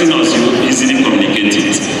affecting us, you easily communicate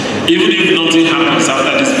it. Even if nothing happens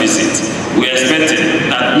after this visit, we are expecting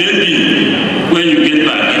that maybe when you get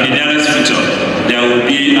back in the nearest future, there will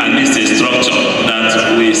be at least a structure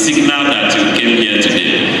that will signal that you came here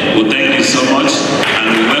today. We thank you so much,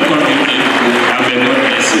 and we welcome you to have a God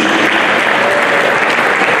bless you.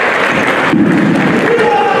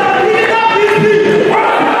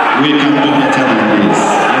 We can do better than this.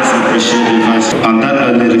 Let's appreciate the vice. On that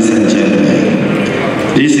note, ladies and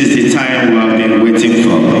gentlemen, this is the time we have been waiting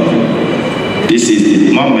for. This is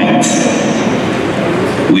the moment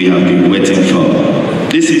we have been waiting for.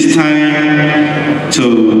 This is time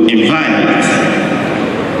to invite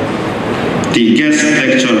the guest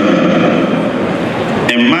lecturer,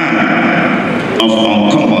 a man of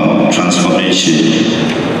uncommon transformation.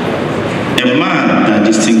 A man that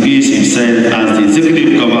distinguished himself as the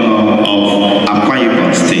executive governor of Akwa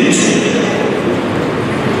Ibom State.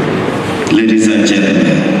 Ladies and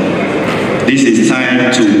gentlemen, this is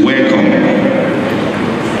time to welcome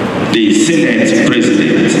the Senate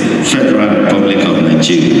President, Federal Republic of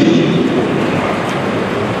Nigeria.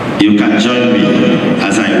 You can join me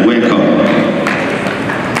as I welcome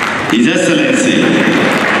His Excellency,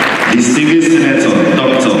 Distinguished Senator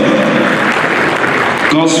Dr.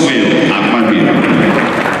 Godswill Akpabio.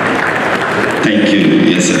 Thank you,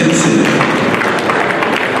 Your Excellency.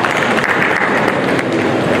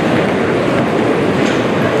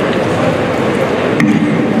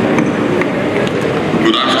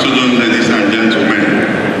 Good afternoon, ladies and gentlemen.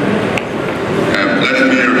 Let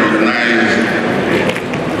me recognize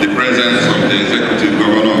the presence of the Executive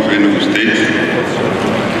Governor of Enugu State,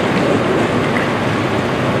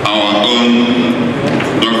 our own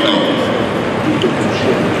Dr.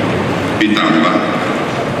 Peter Mbah.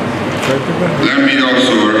 Let me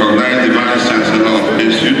also recognize the Vice Chancellor of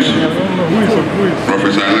Institute,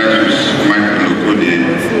 Professor Michael Okodie,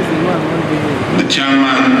 the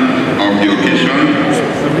Chairman of the Occassion,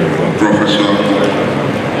 Professor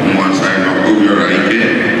Monsignor Obiora,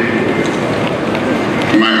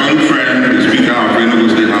 my own friend, the Speaker of Enugu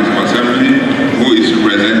State House of Assembly, who is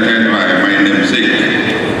represented by my namesake,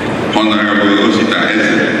 Honorable Osita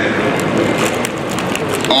Eze.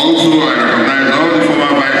 Also, I recognize all the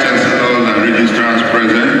former Vice Chancellors and Registrars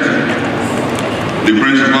present, the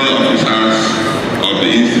principal officers of the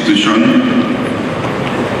institution.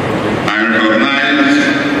 I recognize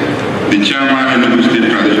the Chairman of the State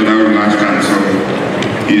Traditional Rulers Council,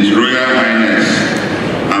 His Royal Highness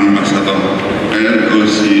Ambassador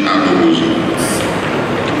L.O.C. Agobuzo.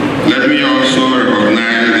 Let me also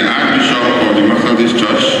recognize the Archbishop of the Methodist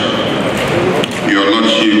Church, Your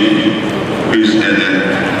Lordship, Chris Ede.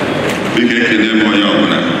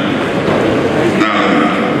 Now,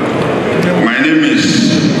 my name is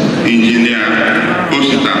Engineer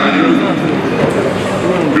Osita Ngwu,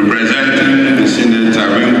 representing the Senate. I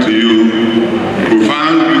bring to you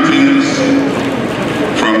profound greetings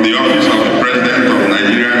from the office of the President of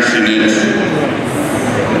Nigerian Senate,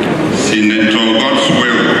 Senator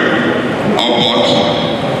Godswill Obot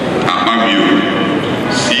Akpabio,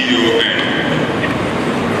 CON.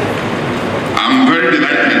 I'm very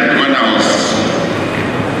delighted when I was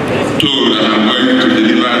told that I'm going to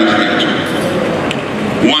deliver this lecture.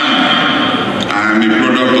 One, I am a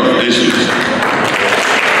product of issues.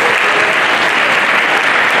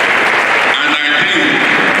 And I think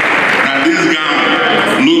that this gown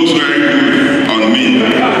looks very good on me.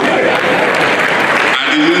 I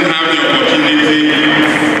didn't have the opportunity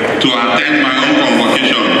to attend my own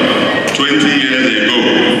convocation 20 years ago.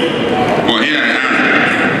 But here I am.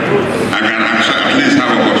 I can actually at least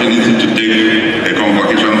have opportunity to take a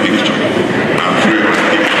convocation picture. I'm free.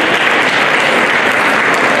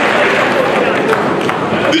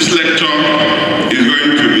 This lecture is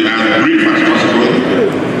going to be as brief as possible,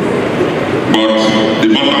 but the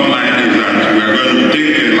bottom line is that we are going to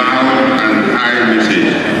take a loud and high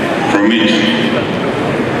message from it.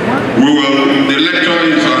 The lecture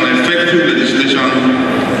is on effective legislation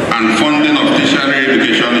and funding of tertiary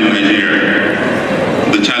education in Nigeria,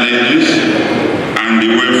 the challenges and the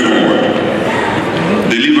way forward.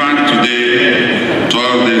 Delivered today,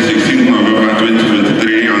 Thursday, 16th November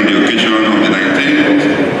 2023, on the occasion of the 19th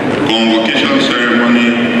Convocation Ceremony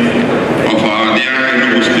of our dear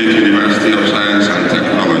Enugu State University of Science and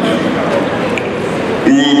Technology.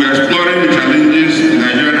 We will be exploring the challenges the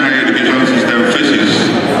Nigerian higher education system faces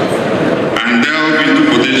and delve into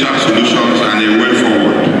potential solutions and a way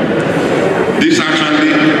forward. This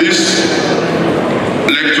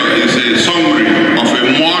lecture is a summary of a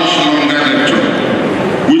much longer lecture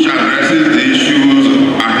which addresses the issues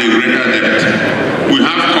at a greater depth. We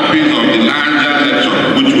have copies of the larger lecture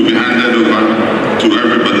which will be handed over to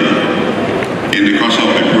everybody in the course of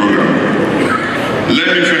the program. Let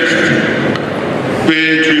me first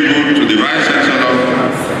pay tribute to the Vice Chancellor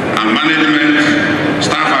and management,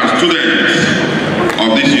 staff and students of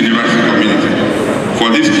this university community for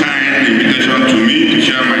this kind invitation to me to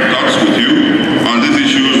share my thoughts with you on these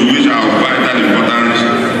issues which are of vital importance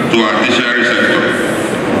to our tertiary sector.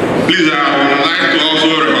 Please, I would like to also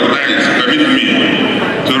permit me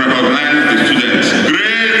to recognize the students.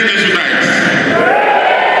 Great students!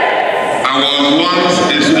 I was once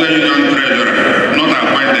a student union treasurer, not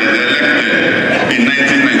appointed, elected in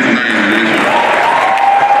 1999.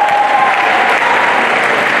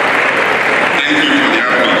 Thank you for the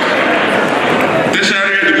applause.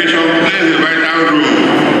 Tertiary education plays a vital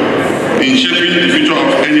role in shaping the future of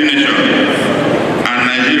any nation, and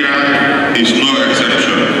Nigeria is no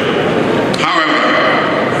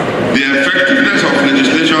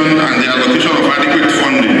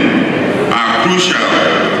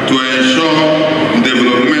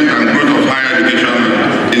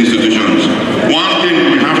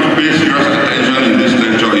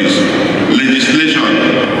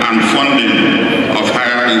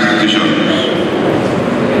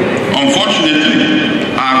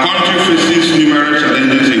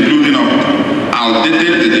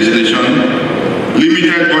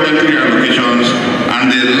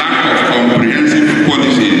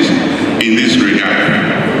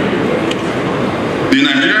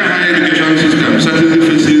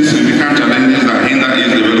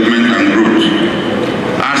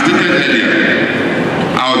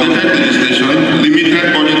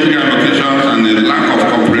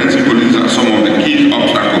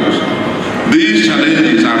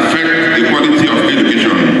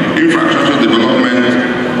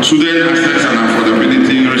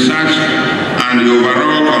and the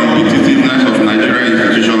overall competitiveness of Nigerian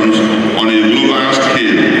institutions on a global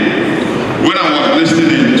scale. When I was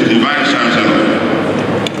listening to the Vice Chancellor,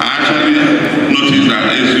 I actually noticed that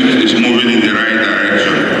ASUT is moving in the right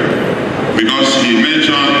direction, because he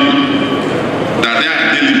mentioned that they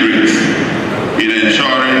are deliberate in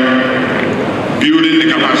ensuring building the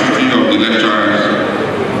capacity of the lecturers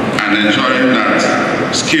and ensuring that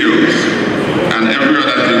skills and every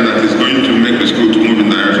other thing that is going to make the school to move in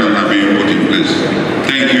direction are being put in place.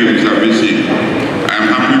 Thank you, Mr. VC. I am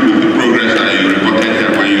happy with the progress that you reported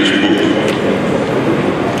here when you spoke.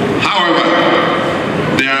 However,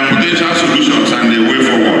 there are potential solutions and a way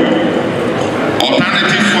forward.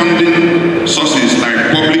 Alternative funding sources like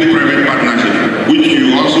public-private partnership, which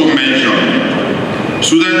you also mentioned,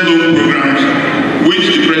 student loan programs, which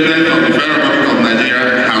the President of the Federal Republic of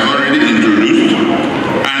Nigeria has already introduced,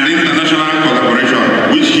 and international collaboration,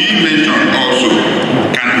 which he mentioned also,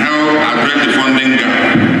 can help address the funding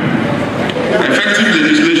gap. Effective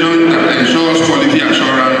legislation that ensures quality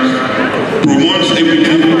assurance, promotes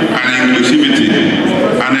equity and inclusivity,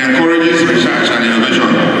 and encourages research and innovation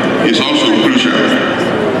is also crucial.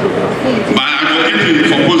 By advocating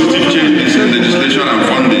for positive changes in legislation and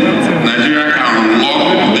funding, Nigeria can unlock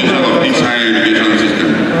the potential of its higher education system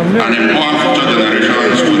and empower future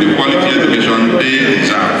generations with the quality education they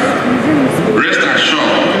deserve. Rest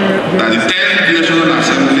assured that the 10th National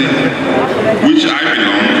Assembly, which I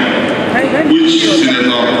belong, which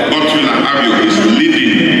Senator Godswill Akpabio is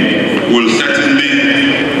leading, will certainly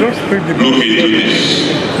look into this.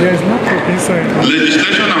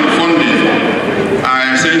 Legislation and funding are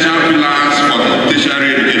essential pillars for tertiary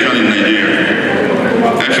education in Nigeria.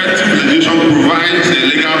 Effective legislation provides a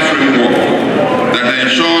legal framework that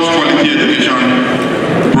ensures quality education,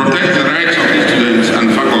 protects the rights of the students and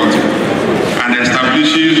faculty, and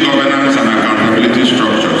establishes governance and accountability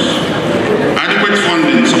structures. Adequate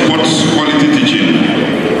funding supports quality teaching,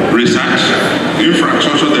 research,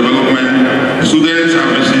 infrastructure development, student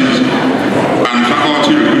services, and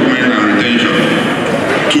faculty recruitment and retention.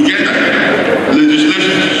 Together,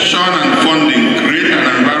 legislation and funding create an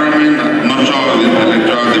environment that nurtures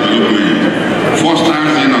intellectual development,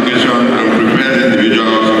 fosters innovation, and prepares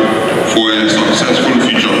individuals for a successful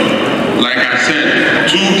future. Like I said,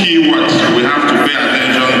 two key words we have to pay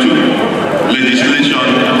attention to: legislation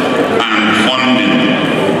and funding.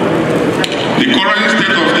 The current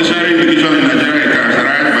state of tertiary education in Nigeria is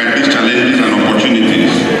characterized by these challenges and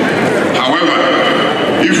opportunities. However,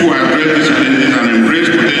 if we address these challenges and embrace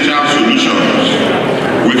potential solutions,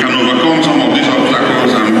 we can overcome some of these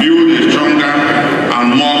obstacles and build a stronger and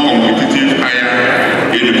more competitive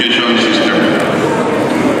higher education system.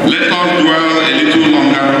 Let us dwell a little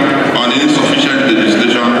longer on insufficient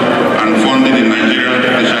legislation and funding in Nigeria's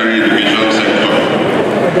tertiary education sector.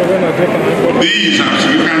 These have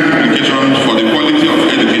significant implications for the quality of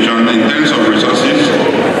education in terms of resources.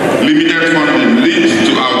 Limited funding leads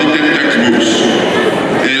to outdated textbooks,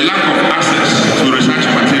 a lack of access to research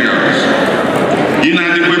materials,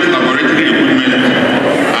 inadequate laboratory equipment,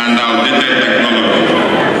 and outdated technology.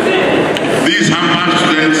 These hamper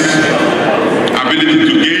students' ability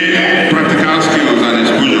to gain practical skills and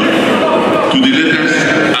exposure to the latest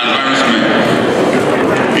advancement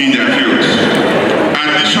in their fields.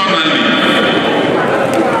 Additionally,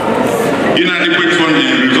 inadequate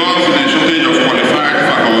funding results in a shortage of qualified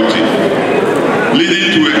faculty, leading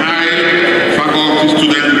to a high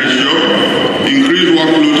faculty-student ratio, increased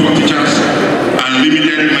workload for teachers, and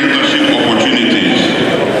limited mentorship opportunities.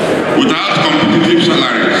 Without competitive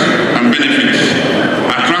salaries and benefits,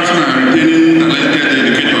 attracting and retaining talented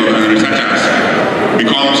educators and researchers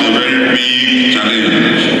becomes a very big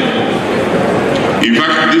challenge. In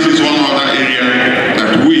fact, this is one other area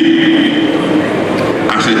that we,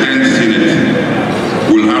 as a 10th Senate,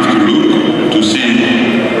 will have to look to see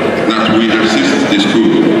that we assist the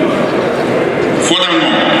school.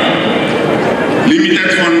 Furthermore, limited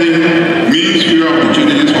funding means fewer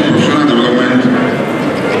opportunities for professional development,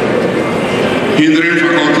 hindering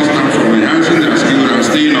faculty staff from enhancing their skills and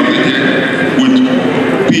staying updated with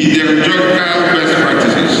pedagogical best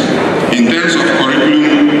practices. In terms of curriculum,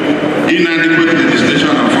 inadequate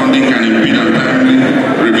legislation and funding can impede timely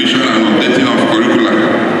revision and updating of curricula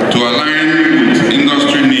to align with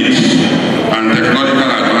industry needs and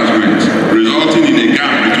technological advancements, resulting in a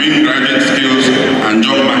gap between graduate skills and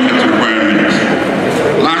job market requirements.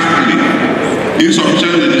 Lastly,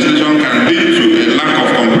 insufficient legislation can lead to a lack of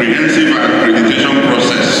comprehensive accreditation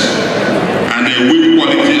process and a weak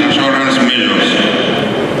quality assurance measures,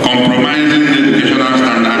 compromising educational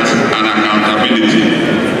standards and accountability.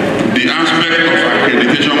 The aspect of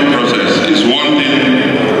accreditation process is one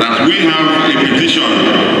thing that we have a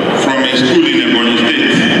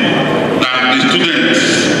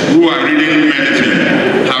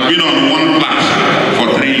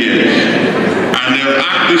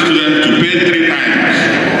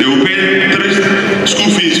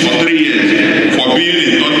for being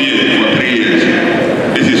in third year for 3 years.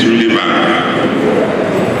 This is really bad.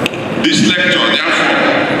 This lecture, therefore,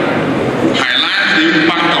 highlights the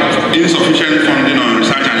impact of insufficient funding on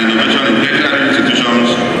research and innovation in tertiary institutions.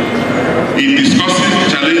 It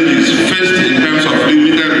discusses challenges faced in terms of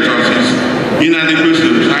limited resources,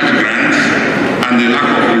 inadequacy of research grants, and the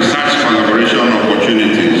lack of research collaboration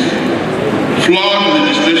opportunities. Flawed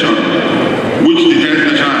legislation, which the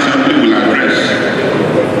 10th National Assembly will address,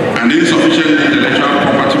 and insufficient intellectual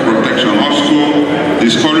property protection also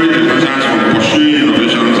discourage researchers from pursuing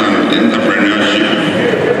innovations and entrepreneurship.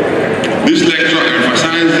 This lecture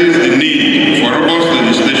emphasizes the need for robust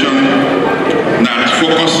legislation that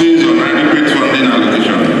focuses on adequate funding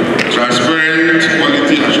allocation, transparent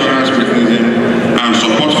quality assurance mechanism, and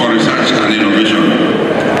support for research and innovation.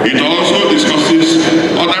 It also discusses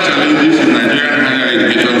other challenges in Nigerian higher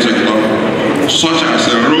education sector, such as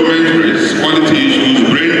enrollment rates, quality issues,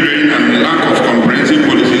 brain drain, and the lack of comprehensive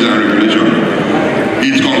policies and regulation.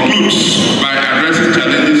 It concludes by addressing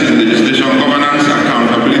challenges in legislation, governance,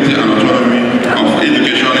 accountability, and autonomy of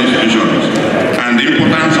education institutions, and the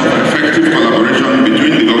importance of effective collaboration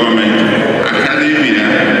between the government,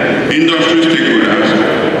 academia, industry stakeholders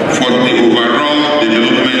for the overall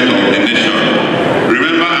development of the nation.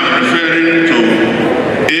 Remember, I'm referring to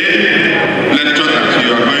a lecture that you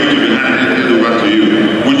are going to be handed over to you,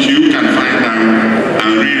 which you can find down and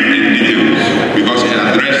read in details, because it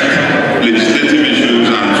addressed legislative issues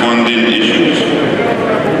and funding issues.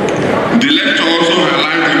 The lecture also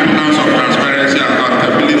highlights the importance of transparency,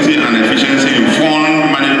 accountability, and efficiency in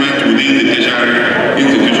fund management within the tertiary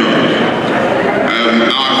institutions.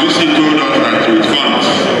 Our VC told us that with funds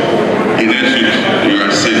in Esut, you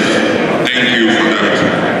are safe. Thank you for that.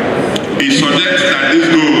 It suggests that these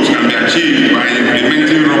goals can be achieved by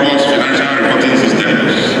implementing robust financial reporting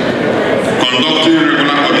systems, conducting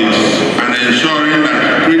regular audits, and ensuring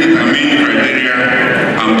that predetermined criteria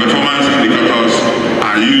and performance indicators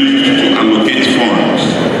are used to allocate funds.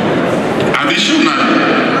 Additionally,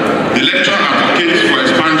 the lecture advocates for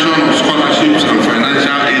expansion of scholarships and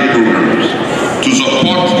financial aid programs to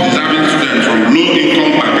support deserving students from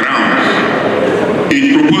low-income backgrounds.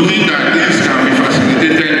 It proposes that this can be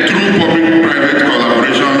facilitated through public-private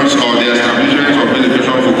collaborations or the establishment of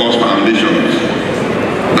education-focused foundations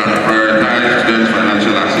that prioritize students'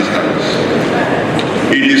 financial assistance.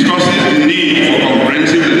 It discusses the need for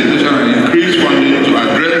comprehensive legislation and increased funding to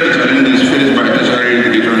address the challenges faced by tertiary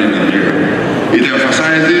education in Nigeria. It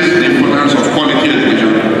emphasizes the importance of quality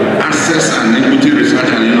education, access and equity research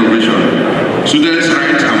and innovation, students'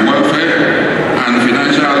 rights and welfare, and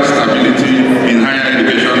financial stability in higher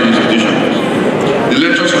education institutions. The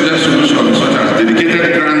lecture suggests solutions such as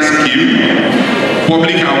dedicated grant scheme,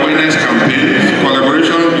 public awareness campaigns,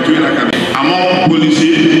 collaboration between academics. Among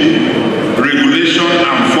policy, regulation,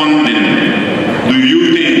 and funding, do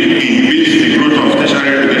you think inhibits the growth of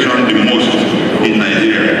tertiary education the most in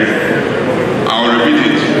Nigeria? I'll repeat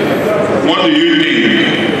it. What do you think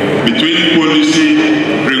between policy,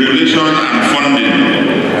 regulation, and funding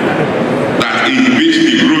that inhibits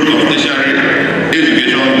the growth of tertiary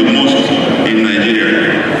education the most in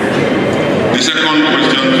Nigeria? The second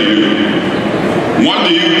question to you. What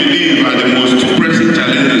do you believe are the most pressing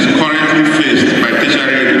challenges currently faced by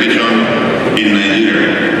tertiary education in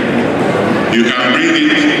Nigeria? You can bring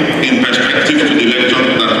it in perspective to the lecture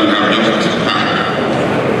that we have just had.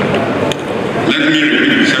 Let me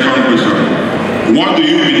repeat the second question. What do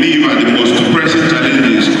you believe are the most pressing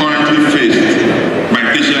challenges currently faced by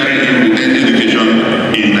tertiary education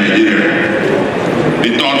in Nigeria?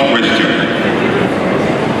 The third question.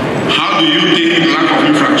 How do you think lack of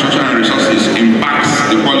infrastructure and resources impacts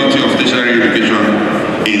the quality of tertiary education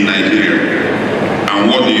in Nigeria? And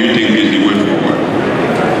what do you think is the way forward?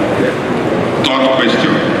 Third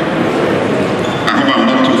question. I hope I'm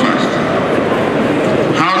not too fast.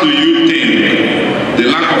 How do you think the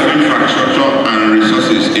lack of infrastructure and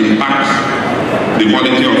resources impacts the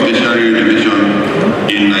quality of tertiary education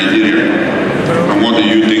in Nigeria? And what do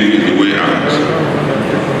you think is the way out?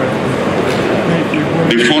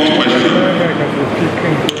 The fourth question.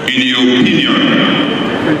 In your opinion,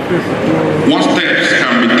 what steps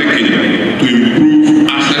can be taken to improve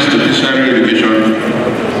access to tertiary education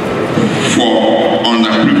for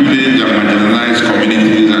underprivileged and marginalized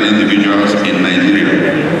communities and individuals in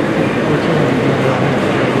Nigeria?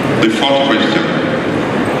 The fourth question.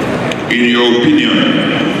 In your opinion,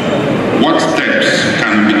 what steps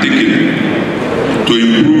can be taken to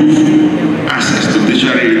improve access to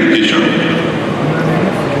tertiary education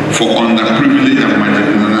for underprivileged and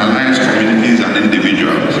marginalized communities and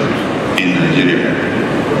individuals in Nigeria?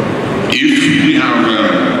 If we have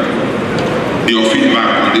the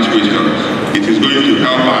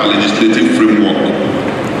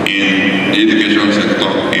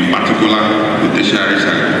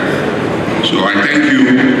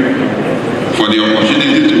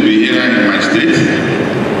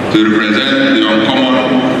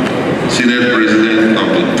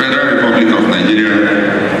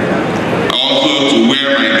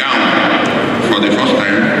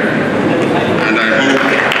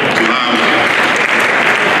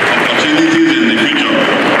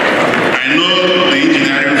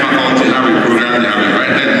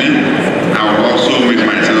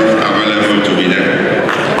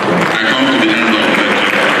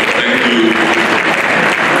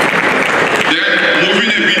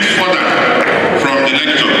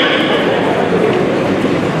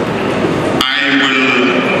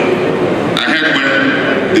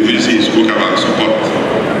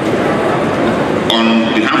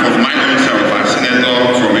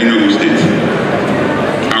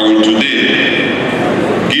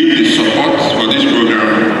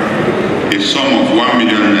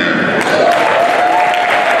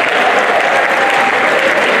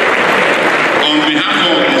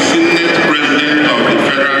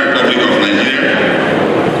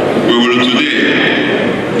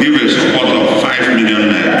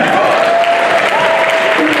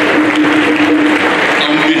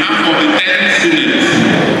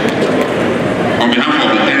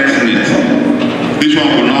This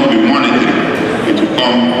one will not be monetary. It will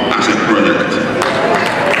come as a project.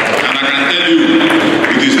 And I can tell you,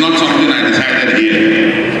 it is not something I decided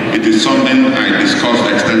here. It is something I discussed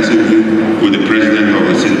extensively with the President of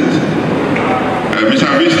the Senate. Mr.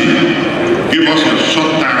 Visi, give us your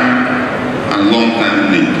short-term and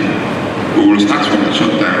long-term need. We will start from the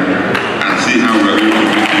short-term and see how we are going to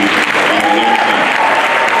make it on the long-term.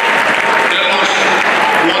 Tell us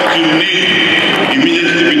what you need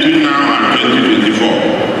immediately between now and 2024.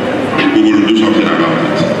 We will do something about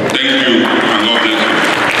it. Thank you, and God bless you.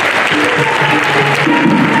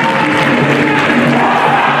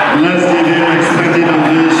 Let's give him a standing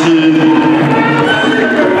ovation.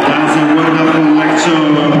 That's a wonderful lecture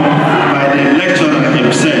by the lecturer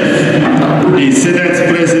himself, the Senate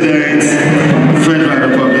President, Federal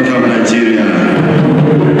Republic of Nigeria,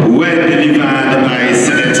 well delivered by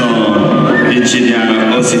Senator Engineer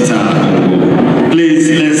Osita Ngwu. Please,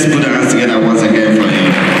 let's put our hands together once again for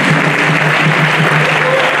him.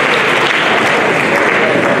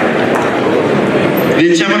 The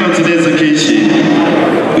chairman of today's occasion,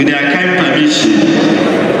 with their kind permission,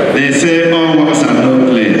 they say all works are no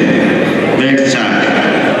play. Make Jack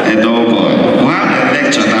a dull boy. We'll have a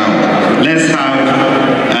lecture now. Let's have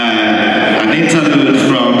an interlude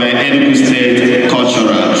from Enugu State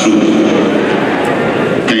Cultural Troupe.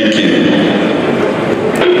 Thank you.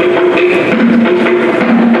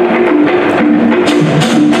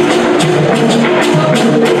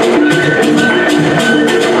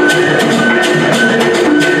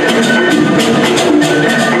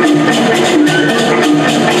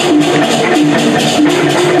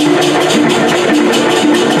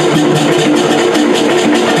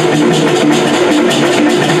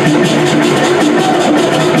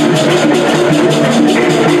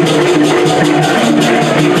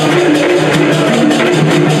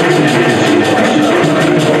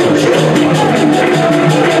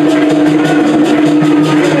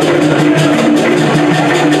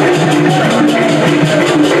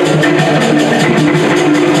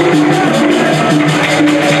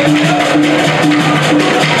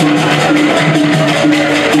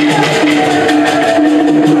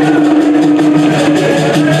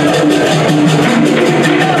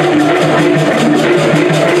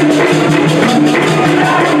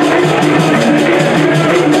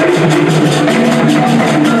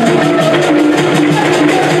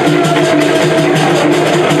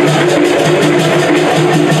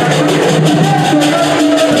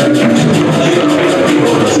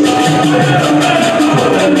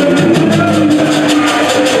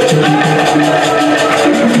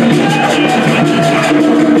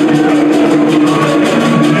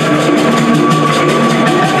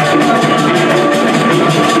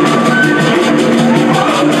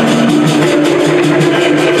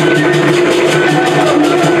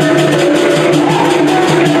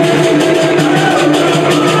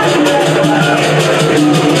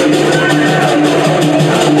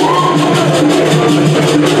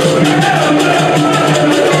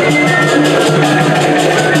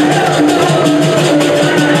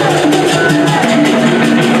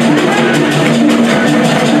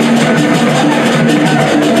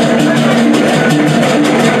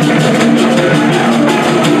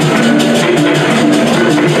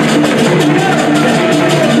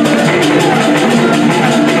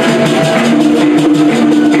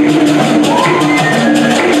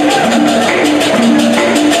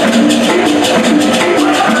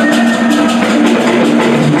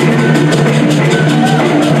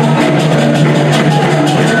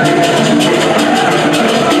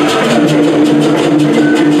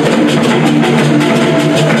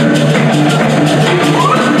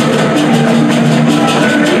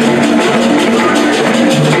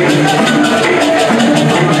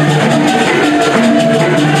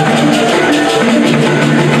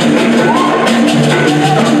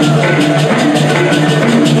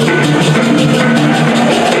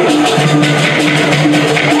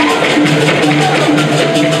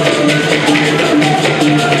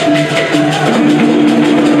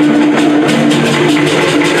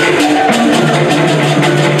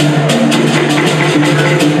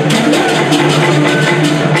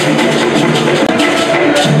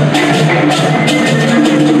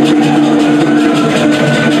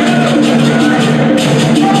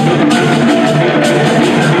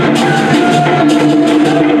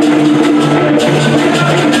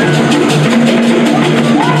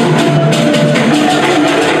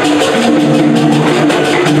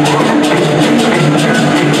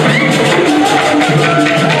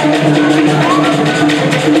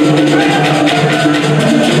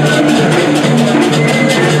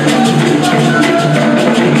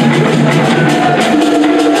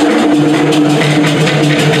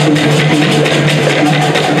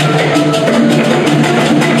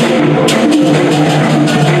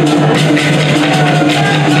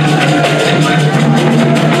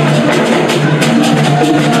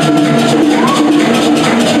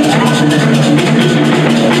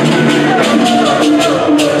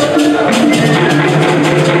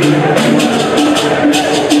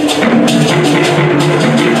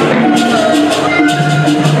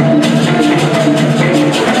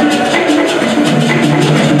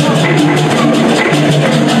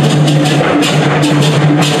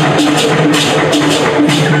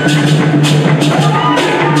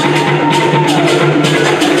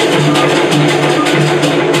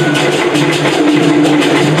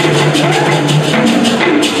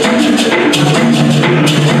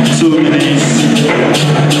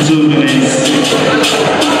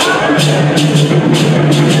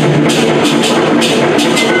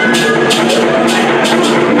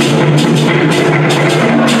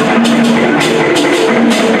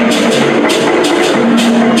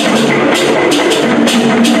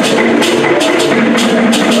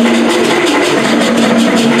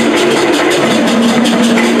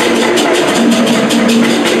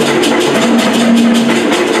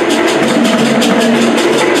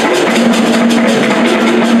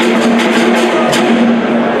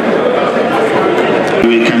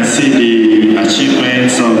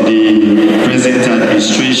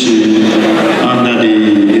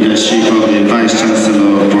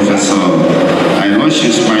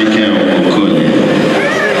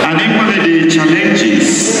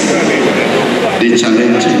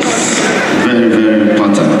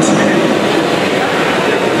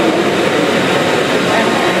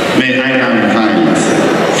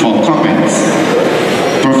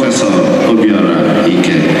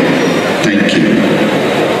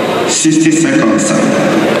 60 seconds, sir.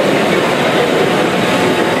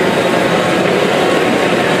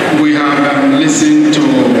 We have listened to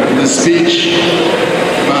the speech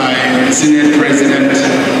by the Senate President,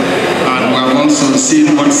 and we have also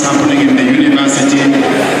seen what's happening in the university.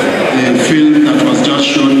 The film that was just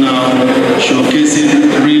shown now,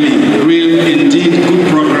 showcasing real indeed good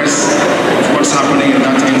progress of what's happening in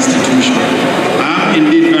that institution. I am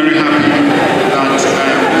indeed very happy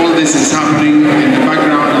that all this is happening in the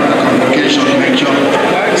background of the Convocation Lecture.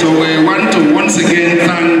 So we want to once again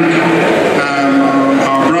thank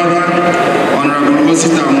our brother, Hon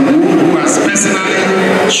Osita Ngwu, who has personally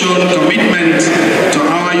shown commitment to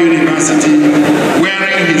our university,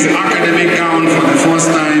 wearing his academic gown for the first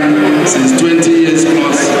time since 20 years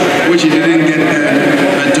plus, which he didn't get there,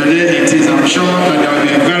 but today it is. I'm sure that there will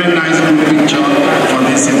be a very nice group picture for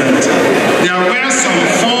this event. There were some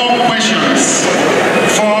four questions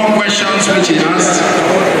which he asked.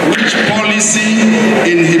 Which policy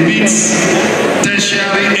inhibits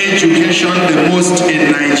tertiary education the most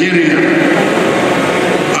in Nigeria,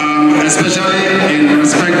 especially in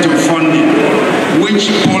respect to funding? Which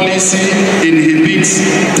policy inhibits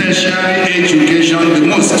tertiary education the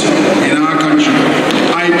most in our country?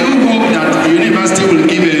 I do hope that the university will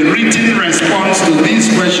give a written response to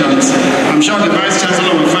these questions. I'm sure the Vice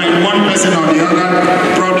Chancellor will find one person or the other,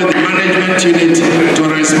 probably the management unit, to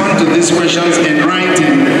respond to these questions in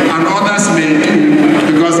writing, and others may do,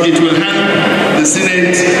 because it will help the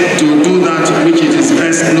Senate to do that which it is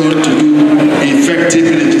best known to do, effective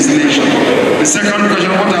legislation. The second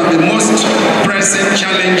question, what are the most pressing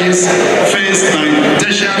challenges faced by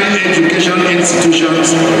tertiary education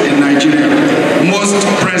institutions in Nigeria? Most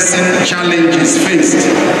pressing challenges faced,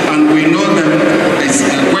 and we know them. It's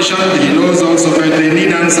a question he knows also, but they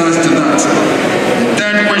need answers to that. The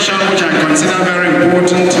third question, which I consider very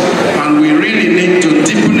important, and we really need to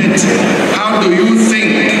deepen it, how do you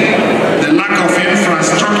think the lack of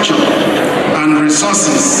infrastructure and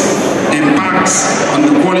resources impacts on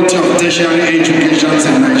the quality of tertiary education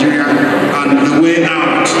in Nigeria and the way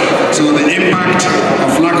out? So the impact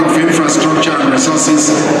of lack of infrastructure and resources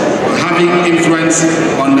having influence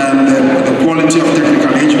on the quality of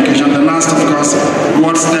technical education. The last, of course,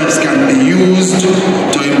 what steps can be used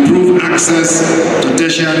to improve access to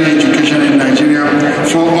tertiary education in Nigeria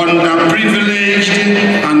for underprivileged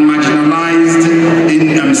and marginalized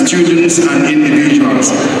students and individuals.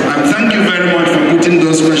 And thank you very much for putting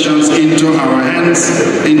those questions into our hands,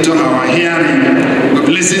 into our hearing. We've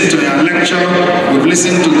listened to your lecture, we've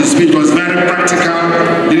listened to the speech. It was very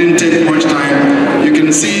practical, didn't take much time. You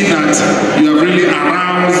can see that you have really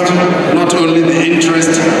aroused not only the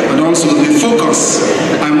interest, but also the focus.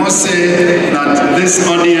 I must say that this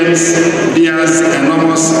audience bears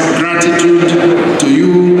enormous gratitude to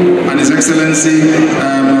you and His Excellency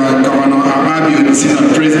Governor Akpabio, the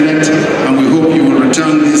Senate President, and we hope you will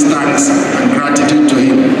return these thanks and gratitude to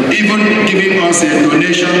him. Even giving us a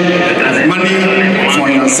donation of money for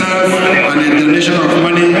yourself and a donation of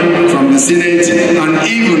money from the Senate, and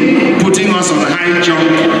even putting us on a high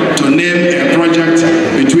jump to name a project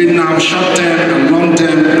between now short term and long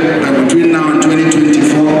term, between now and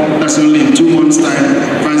 2024. That's only in 2 months'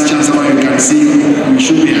 time. Vice Chancellor, you can see we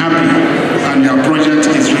should be happy, and your project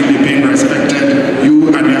is really being respected,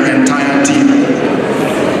 you and your entire team.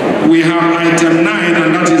 We have item 9,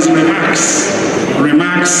 and that is remarks.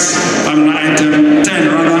 Item 10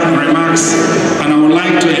 rather, remarks. And I would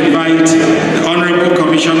like to invite the Honorable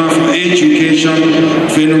Commissioner for Education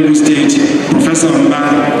of Enugu State, Professor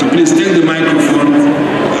Mbah, to please take the microphone.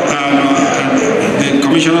 The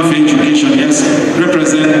Commissioner for Education, yes,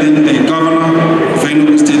 representing the Governor of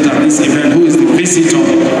Enugu State at this event, who is the visitor,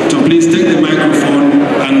 to please take the microphone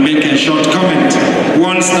and make a short comment.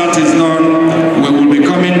 Once that is done, we will be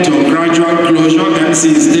coming to gradual closure.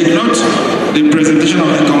 MCs, take note. The presentation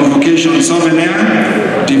of the convocation souvenir,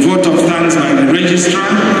 the vote of thanks by the registrar,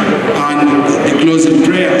 and the closing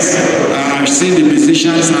prayers. I've seen the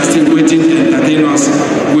musicians are still waiting to entertain us.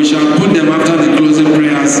 We shall put them after the closing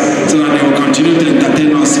prayers so that they will continue to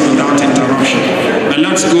entertain us without interruption. But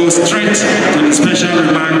let's go straight to the special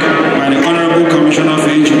remark by the Honorable Commissioner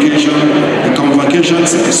for Education, the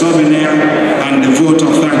convocations, the souvenir, and the vote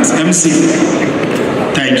of thanks. MC.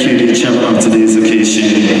 Thank you, the chairman of today's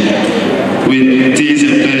occasion. With this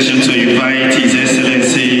a pleasure to invite His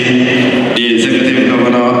Excellency, the Executive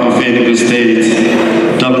Governor of Enugu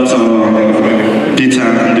State, Dr. Peter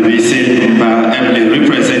Ndubuisi Mbah, Ably,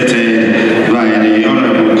 represented by the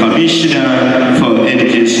Honorable Commissioner for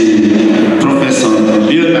Education, Professor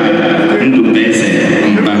Peter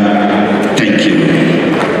Ndubuisi Mbah. Thank you.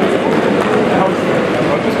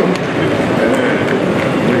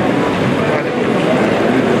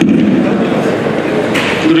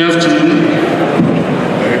 Good afternoon.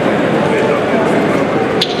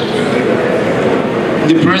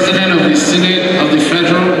 The President of the Senate of the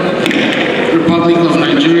Federal Republic of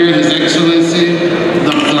Nigeria, His Excellency,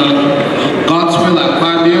 Dr. Godswill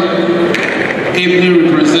Akpabio, ably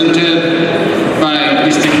represented by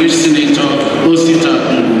Distinguished Senator Osita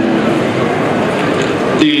Ngwu.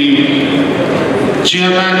 The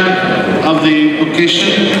Chairman of the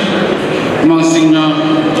Occassion, Monsignor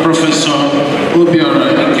Prof. Obiora,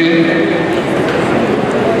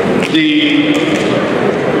 the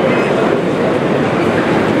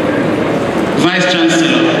Vice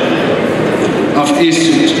Chancellor of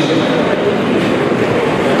ASUT,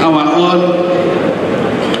 our own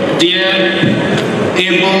dear,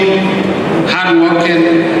 able, hardworking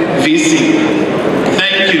VC.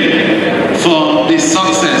 Thank you for the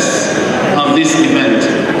success of this event.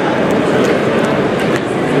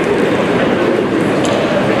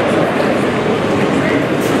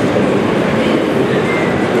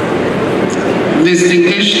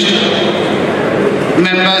 Distinguished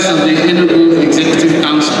members of the Enugu Executive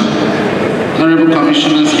Council, honorable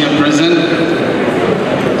commissioners here present,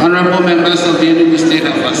 honorable members of the Enugu State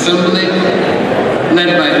Assembly,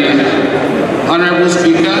 led by the honorable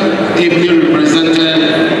speaker, ably represented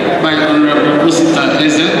by Honorable Osita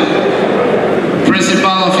Eze, principal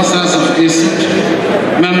officers of ASUT,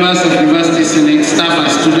 members of University Senate, staff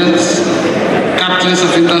and students, captains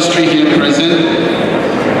of industry here present,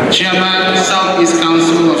 Chairman, Southeast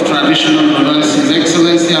Council of Traditional Rulers, His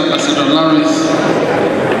Excellency Ambassador Lawrence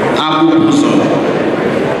Abu,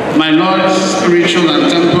 my lords, spiritual and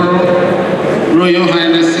temporal, royal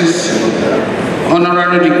highnesses,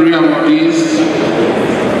 honorary degree awardees,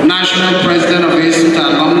 national president of ASUT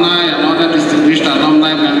alumni and other distinguished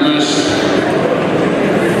alumni members,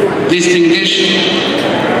 distinguished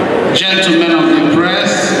gentlemen of the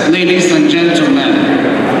press, ladies and gentlemen,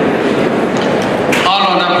 all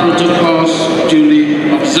other protocols duly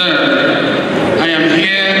observed. I am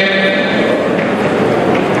here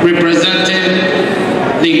representing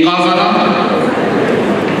the governor,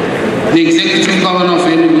 the executive governor of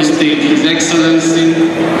Enugu State, His Excellency,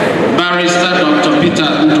 Barrister Dr. Peter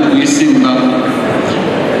Ndubuisi Mbah.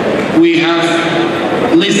 We have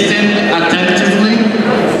listened attentively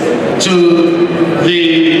to the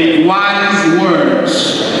wise words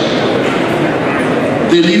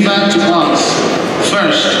delivered to us,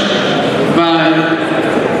 first by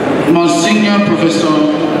Monsignor Professor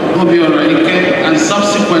Obiora and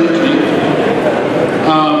subsequently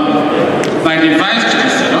by the Vice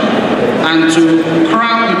Chancellor, and to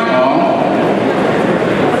crown it all,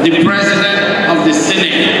 the President of the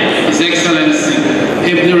Senate, His Excellency,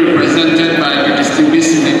 ably represented by the Distinguished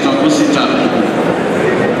Senator Osita Ngwu.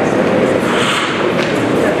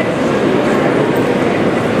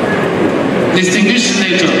 Distinguished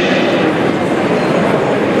Senator,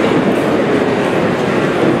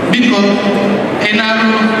 Biko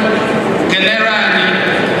Enaru Generali,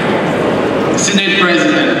 Senate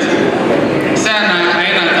President, Sana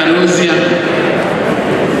Aina Tanozia,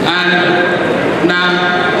 and na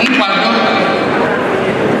Nkwado,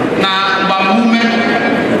 na Bamume,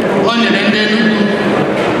 Onyenendenugu,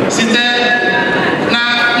 Site na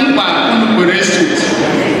Nkwa Unukwere Street,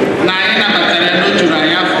 na Aina Batare Lojura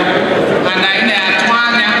Yafo, and Aina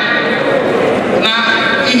Atwanya, na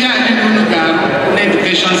ihe anyị unu ga-arụ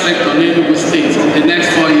n'education sector n'Enugu State in the next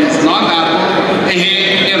 4 years. Na ọ ga-abụ ihe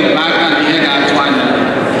ịrụba aka na ihe ga-atụ anya.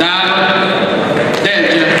 Daalụ.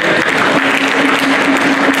 Deje.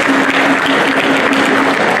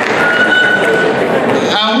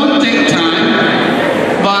 I won't take time,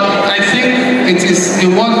 but I think it is a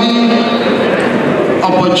worthy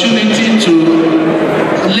opportunity to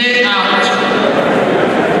lay out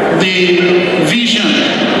the vision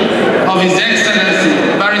of His Excellency,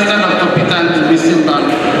 Barrister Dr. Peter Ndubuisi Mbah,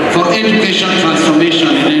 for education transformation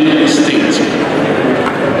in Enugu State.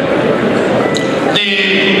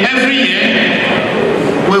 Every year,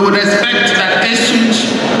 we would expect that ASUT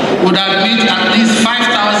would admit at least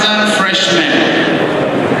 5,000 freshmen.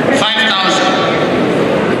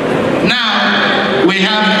 5,000. Now, we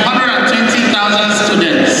have 120,000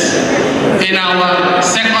 students in our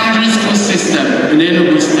secondary school system in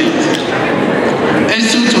Enugu State.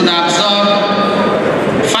 ASUT would absorb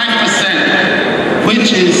 5%,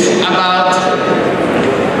 which is about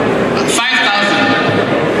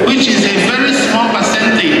 5,000, which is a very small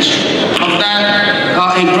percentage of that,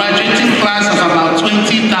 a graduating class of about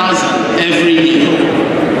 20,000 every year.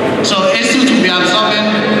 So ASUT will be absorbing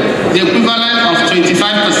the equivalent of 25%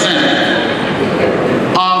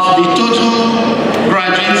 of the total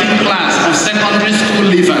graduating class of secondary school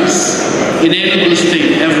leavers in Enugu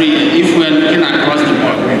State every year, if we're looking across the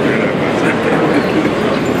board.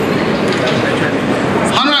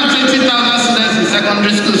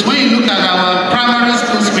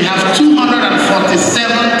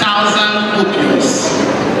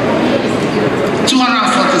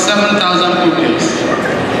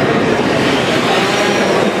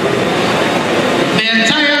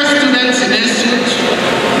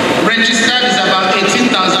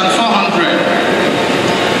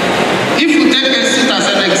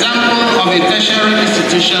 a tertiary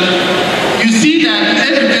institution, you see that the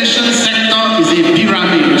education sector is a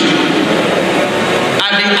pyramid.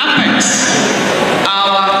 At the apex,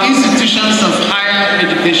 our institutions of higher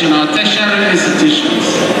education, our tertiary institutions.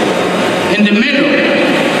 In the middle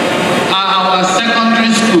are our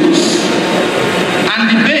secondary schools. And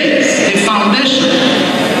the base, the foundation,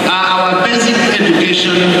 are our basic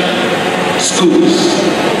education schools.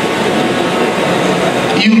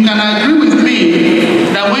 You can agree with me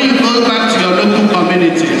that when you go back to your local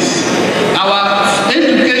communities, our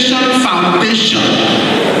education foundation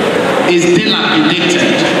is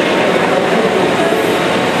dilapidated.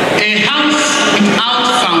 A house without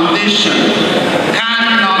foundation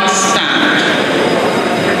cannot stand.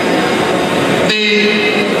 The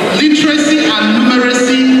literacy and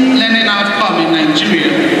numeracy learning outcome in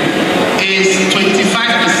Nigeria is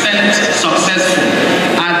 25% successful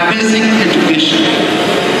at basic education.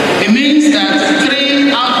 It means that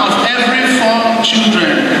 3 out of every 4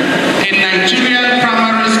 children in Nigerian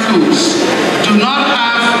primary schools do not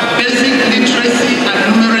have basic literacy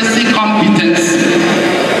and numeracy competency.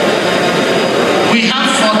 We have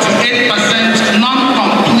 48%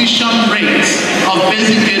 non-completion rate of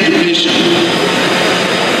basic education.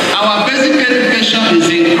 Our basic education is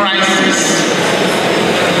in crisis.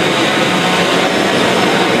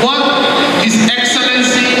 What His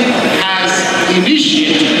Excellency has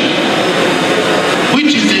initiated,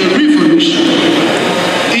 which is a revolution,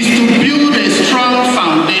 is to build a strong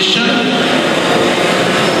foundation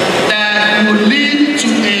that will lead to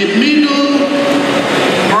a middle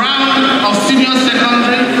ground of senior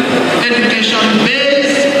secondary education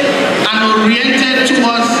based and oriented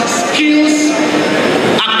towards skills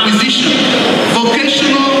acquisition,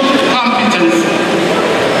 vocational competence,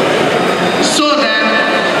 so that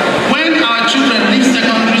when our children leave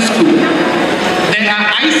secondary school, they are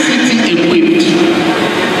ICT equipped.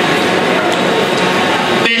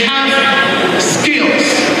 They have skills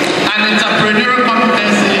and entrepreneurial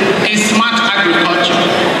competency in smart agriculture.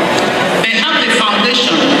 They have the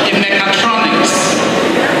foundation in mechatronics.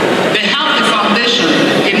 They have the foundation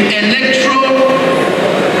in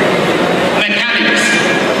electromechanics.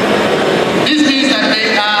 This means that they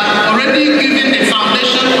are already given the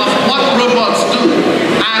foundation of what robots do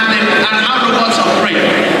and how robots operate.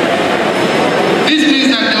 This means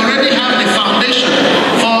that they already have the foundation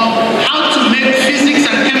for how to make physics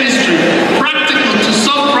and chemistry practical to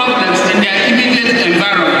solve problems in their immediate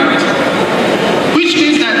environment. Which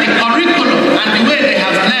means that the curriculum and the way they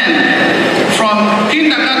have learned from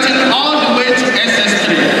kindergarten all the way to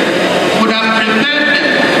SS3 would have prepared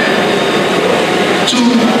them to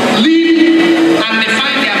lead and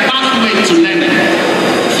define their pathway to learning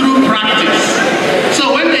through practice.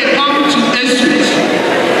 So when they come to ESUT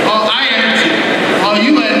or IMT or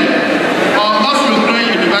UN or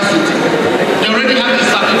Occassion University, they already have a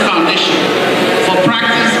certain foundation for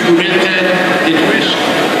practice-oriented education.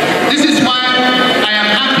 This is why I am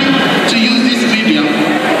happy to use this medium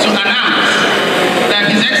to announce that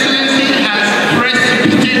His Excellency has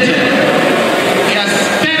precipitated, he has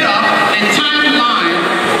sped up the timeline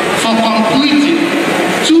for completing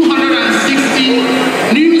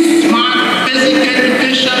 260 new smart basic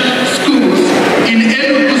education schools in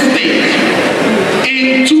Enugu State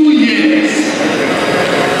in 2 years.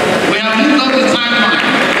 We have moved up the timeline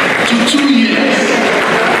to 2 years.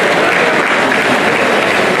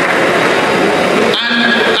 And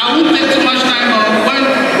I won't take too much time on when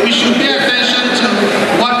we should pay attention to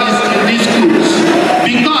what is in these schools,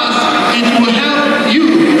 because it will help you,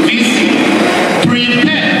 VC,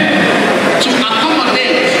 prepare to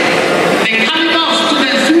accommodate the caliber of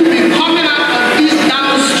students who will be coming out of this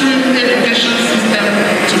downstream education system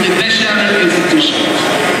to the tertiary institutions.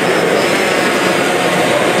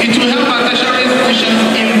 It will help our tertiary institutions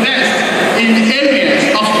invest in areas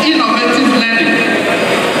of innovative learning.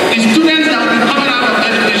 The students that will be coming out of the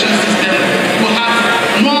education system will have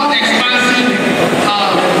more expansive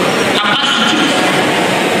capacity.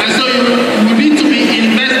 And so you will need to be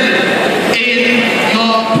invested in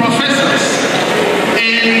your professors,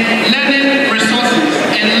 in learning resources,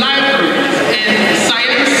 in libraries, in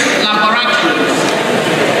science laboratories,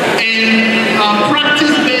 in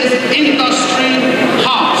practice-based industry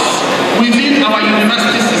hubs within our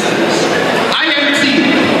university systems. IMT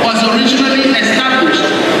was originally established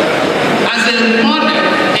as a model,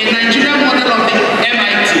 a Nigerian model of the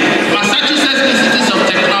MIT, Massachusetts Institute of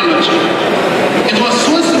Technology. It was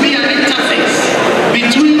supposed to be an interface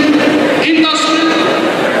between industry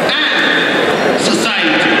and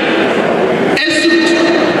society. ESUT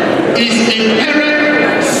is a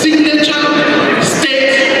parent signature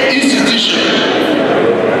state institution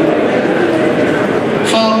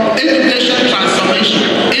for education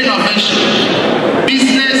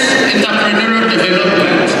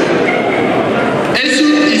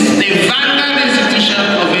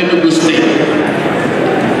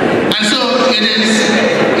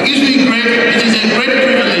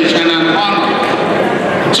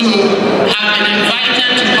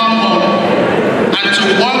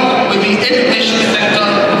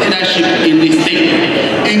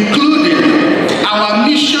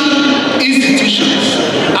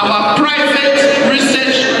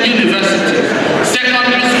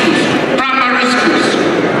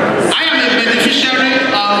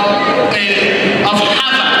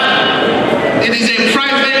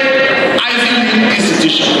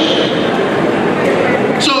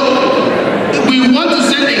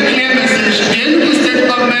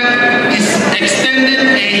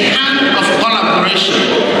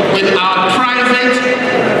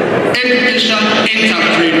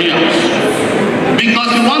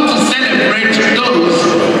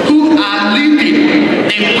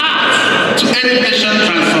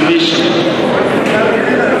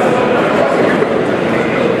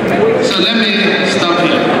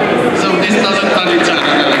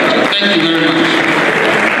Thank you very much.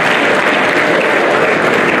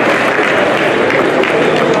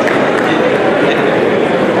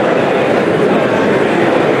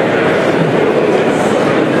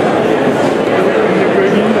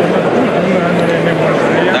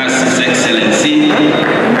 That's His Excellency.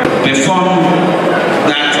 Perform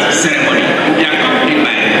that ceremony. We are accompanied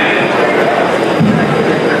by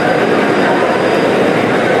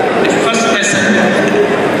the first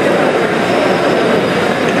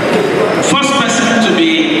person to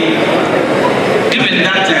be given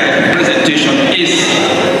that presentation is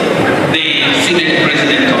the Senate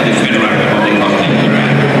President of the Federal Republic of Nigeria.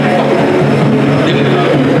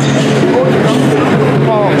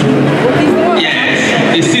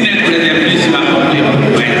 Yes, the Senate President, please, you are humbly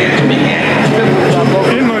invited to be here.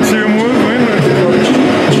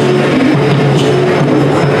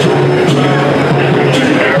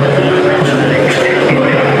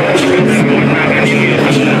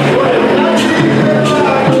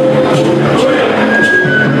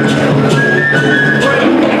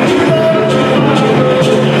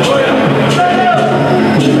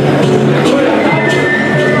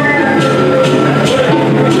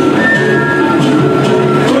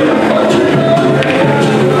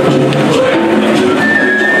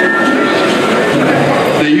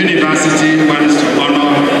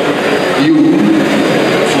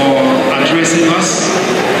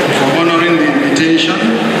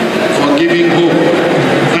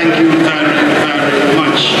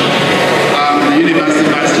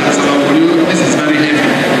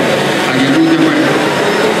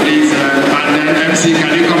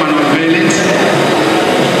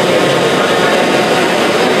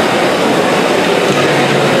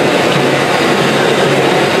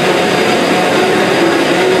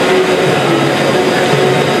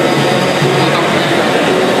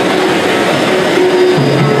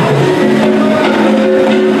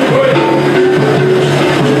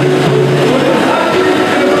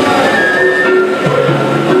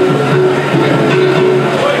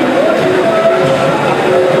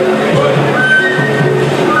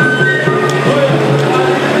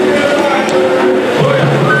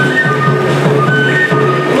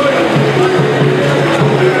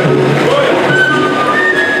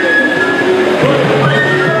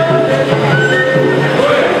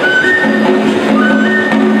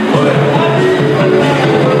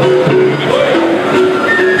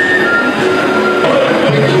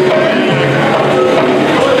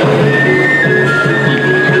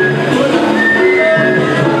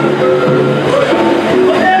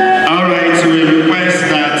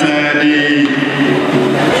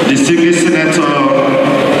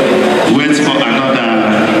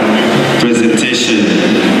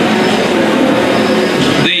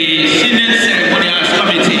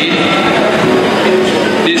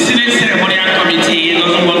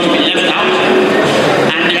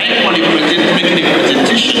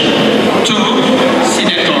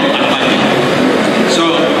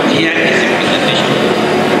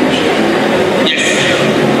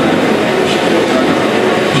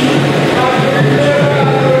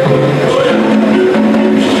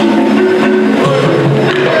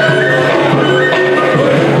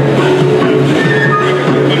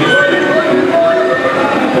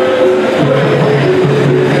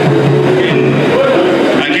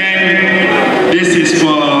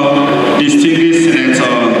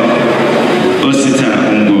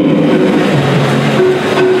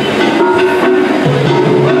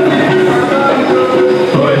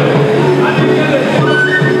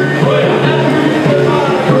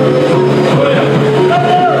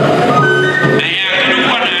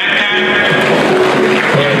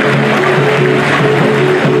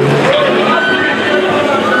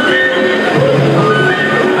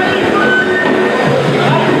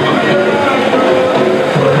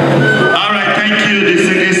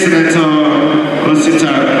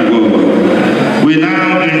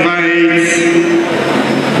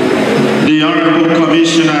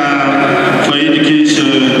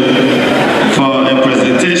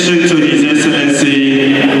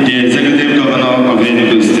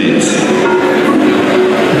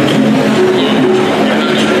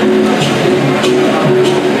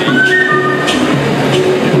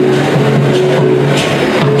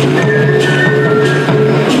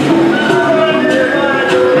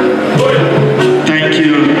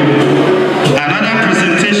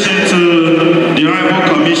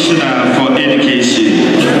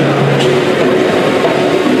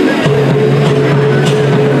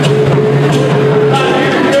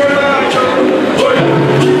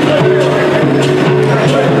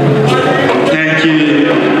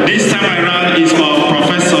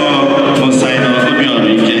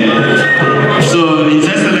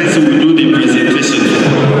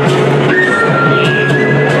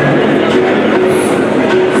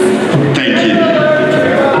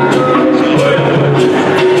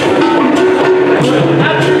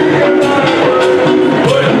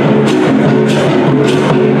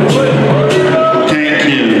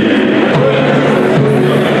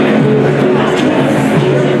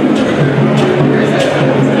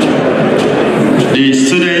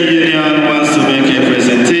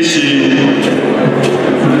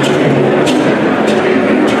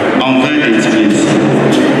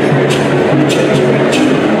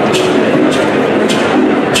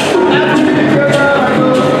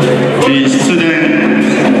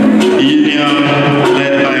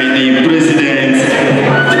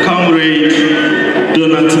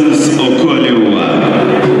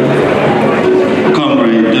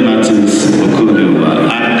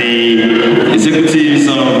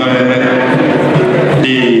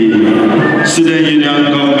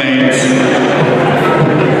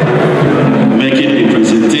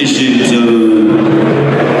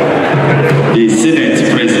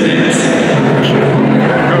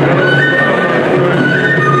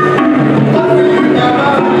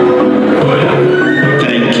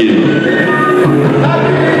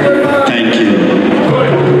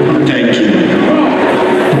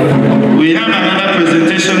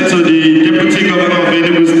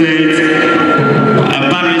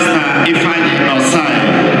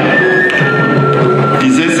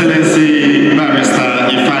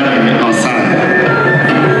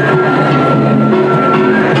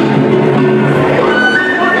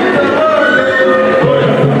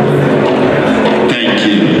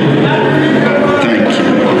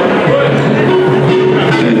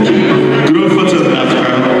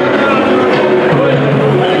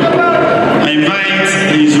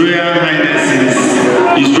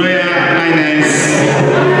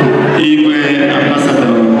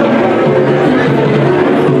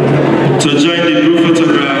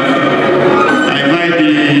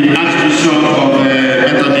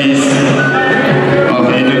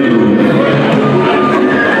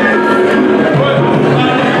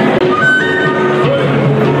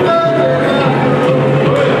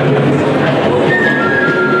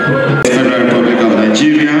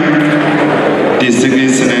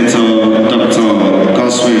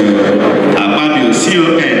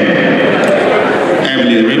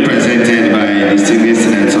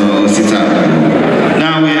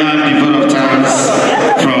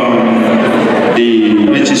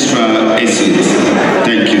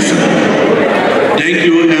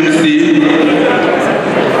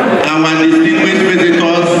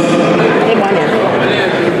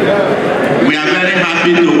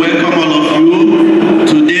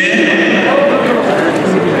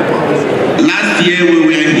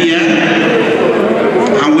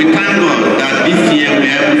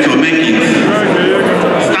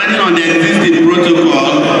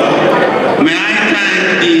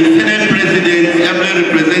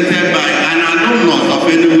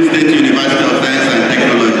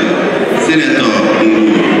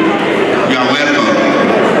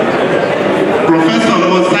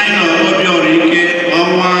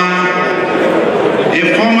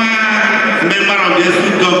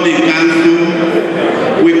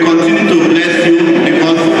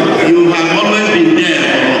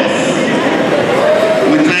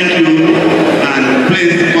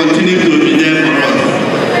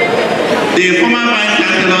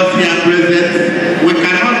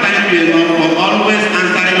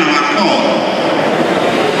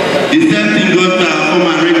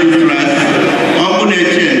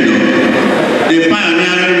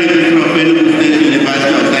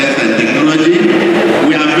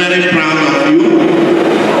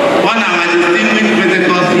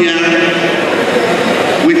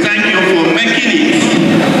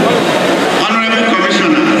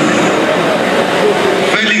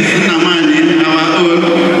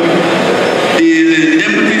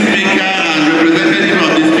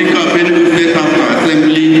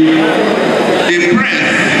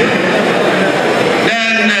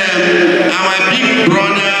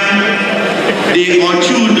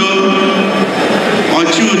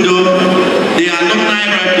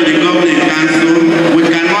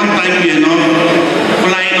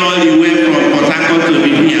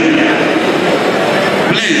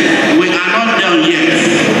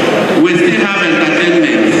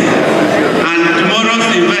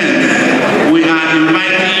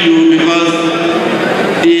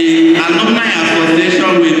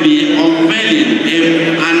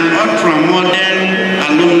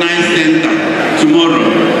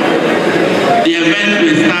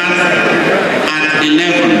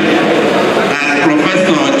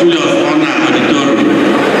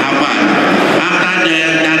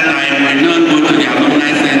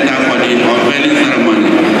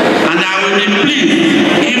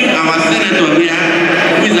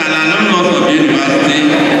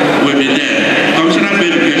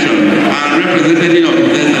 of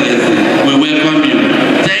His Excellency, we welcome you.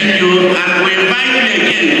 Thank you, and we invite you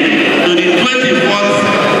again to the 24th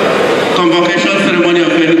Convocation Ceremony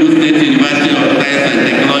of Enugu State University of Science and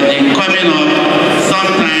Technology coming up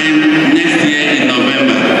sometime next year in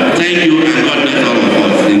November. Thank you, and God bless all of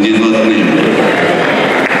us in Jesus' name.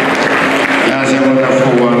 That's a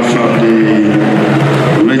wonderful one from the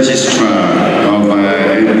Registrar of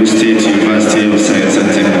Enugu State University of Science and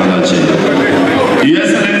Technology. Your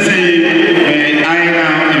Excellency, may I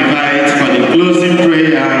now invite for the closing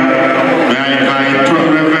prayer, may I invite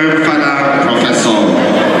Reverend Father Professor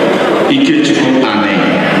Ably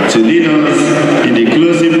to lead us in the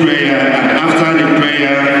closing prayer, and after the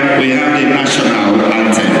prayer, we have the national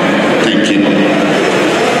anthem. Thank you.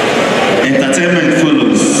 Entertainment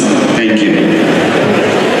follows. Thank you.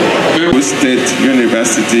 Enugu State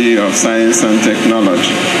University of Science and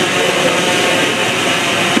Technology.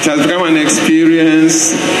 It has become an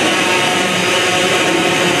experience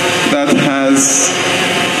that has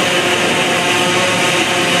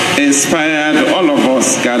inspired all of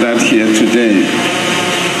us gathered here today.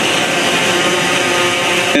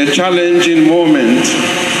 A challenging moment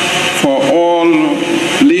for all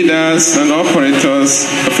leaders and operators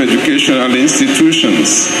of educational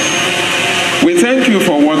institutions. We thank you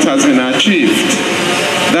for what has been achieved.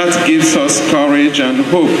 That gives us courage and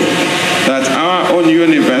hope that our own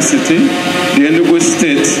university, the Enugu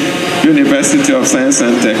State University of Science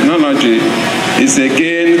and Technology, is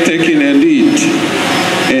again taking a lead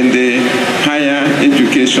in the higher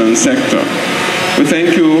education sector. We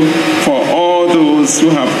thank you for all those who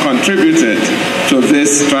have contributed to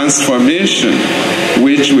this transformation,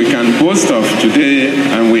 which we can boast of today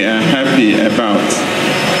and we are happy about.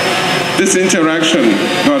 This interaction,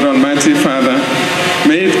 God Almighty Father,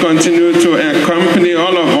 may it continue to accompany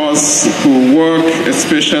all of us who work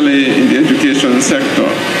especially in the education sector.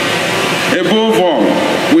 Above all,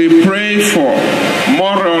 we pray for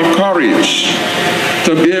moral courage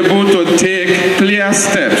to be able to take clear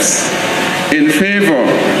steps in favor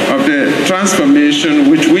of the transformation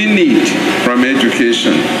which we need from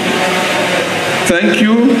education. Thank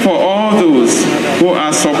you for all those who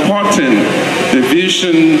are supporting the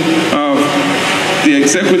vision of the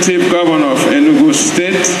Executive Governor of Enugu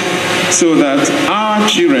State so that our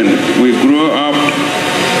children will grow up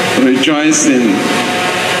rejoicing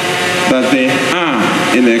that they are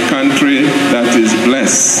in a country that is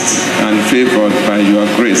blessed and favored by your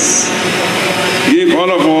grace. Give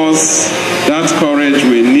all of us that courage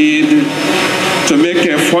we need to make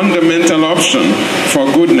a fundamental option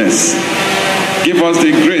for goodness. Give us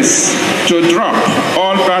the grace to drop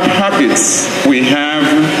all bad habits we have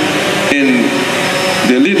in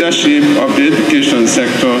the leadership of the education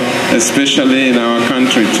sector, especially in our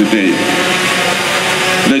country today.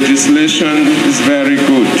 Legislation is very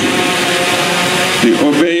good. The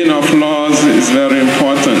obeying of laws is very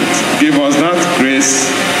important. Give us that grace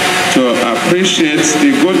to appreciate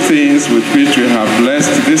the good things with which you have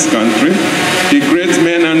blessed this country, the great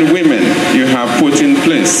men and women you have put in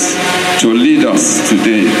place to lead us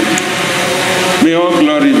today. May all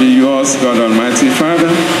glory be yours, God Almighty Father.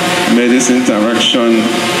 May this interaction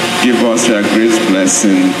give us your great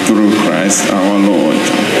blessing through Christ our Lord.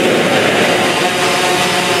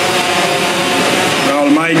 The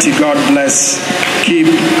Almighty God bless, keep,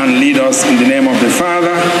 and lead us in the name of the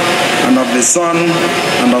Father, and of the Son,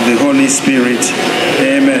 and of the Holy Spirit.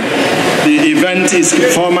 Amen. The event is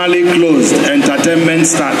formally closed. Entertainment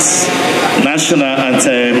starts. National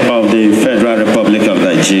Anthem of the Federal Republic of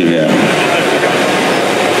Nigeria.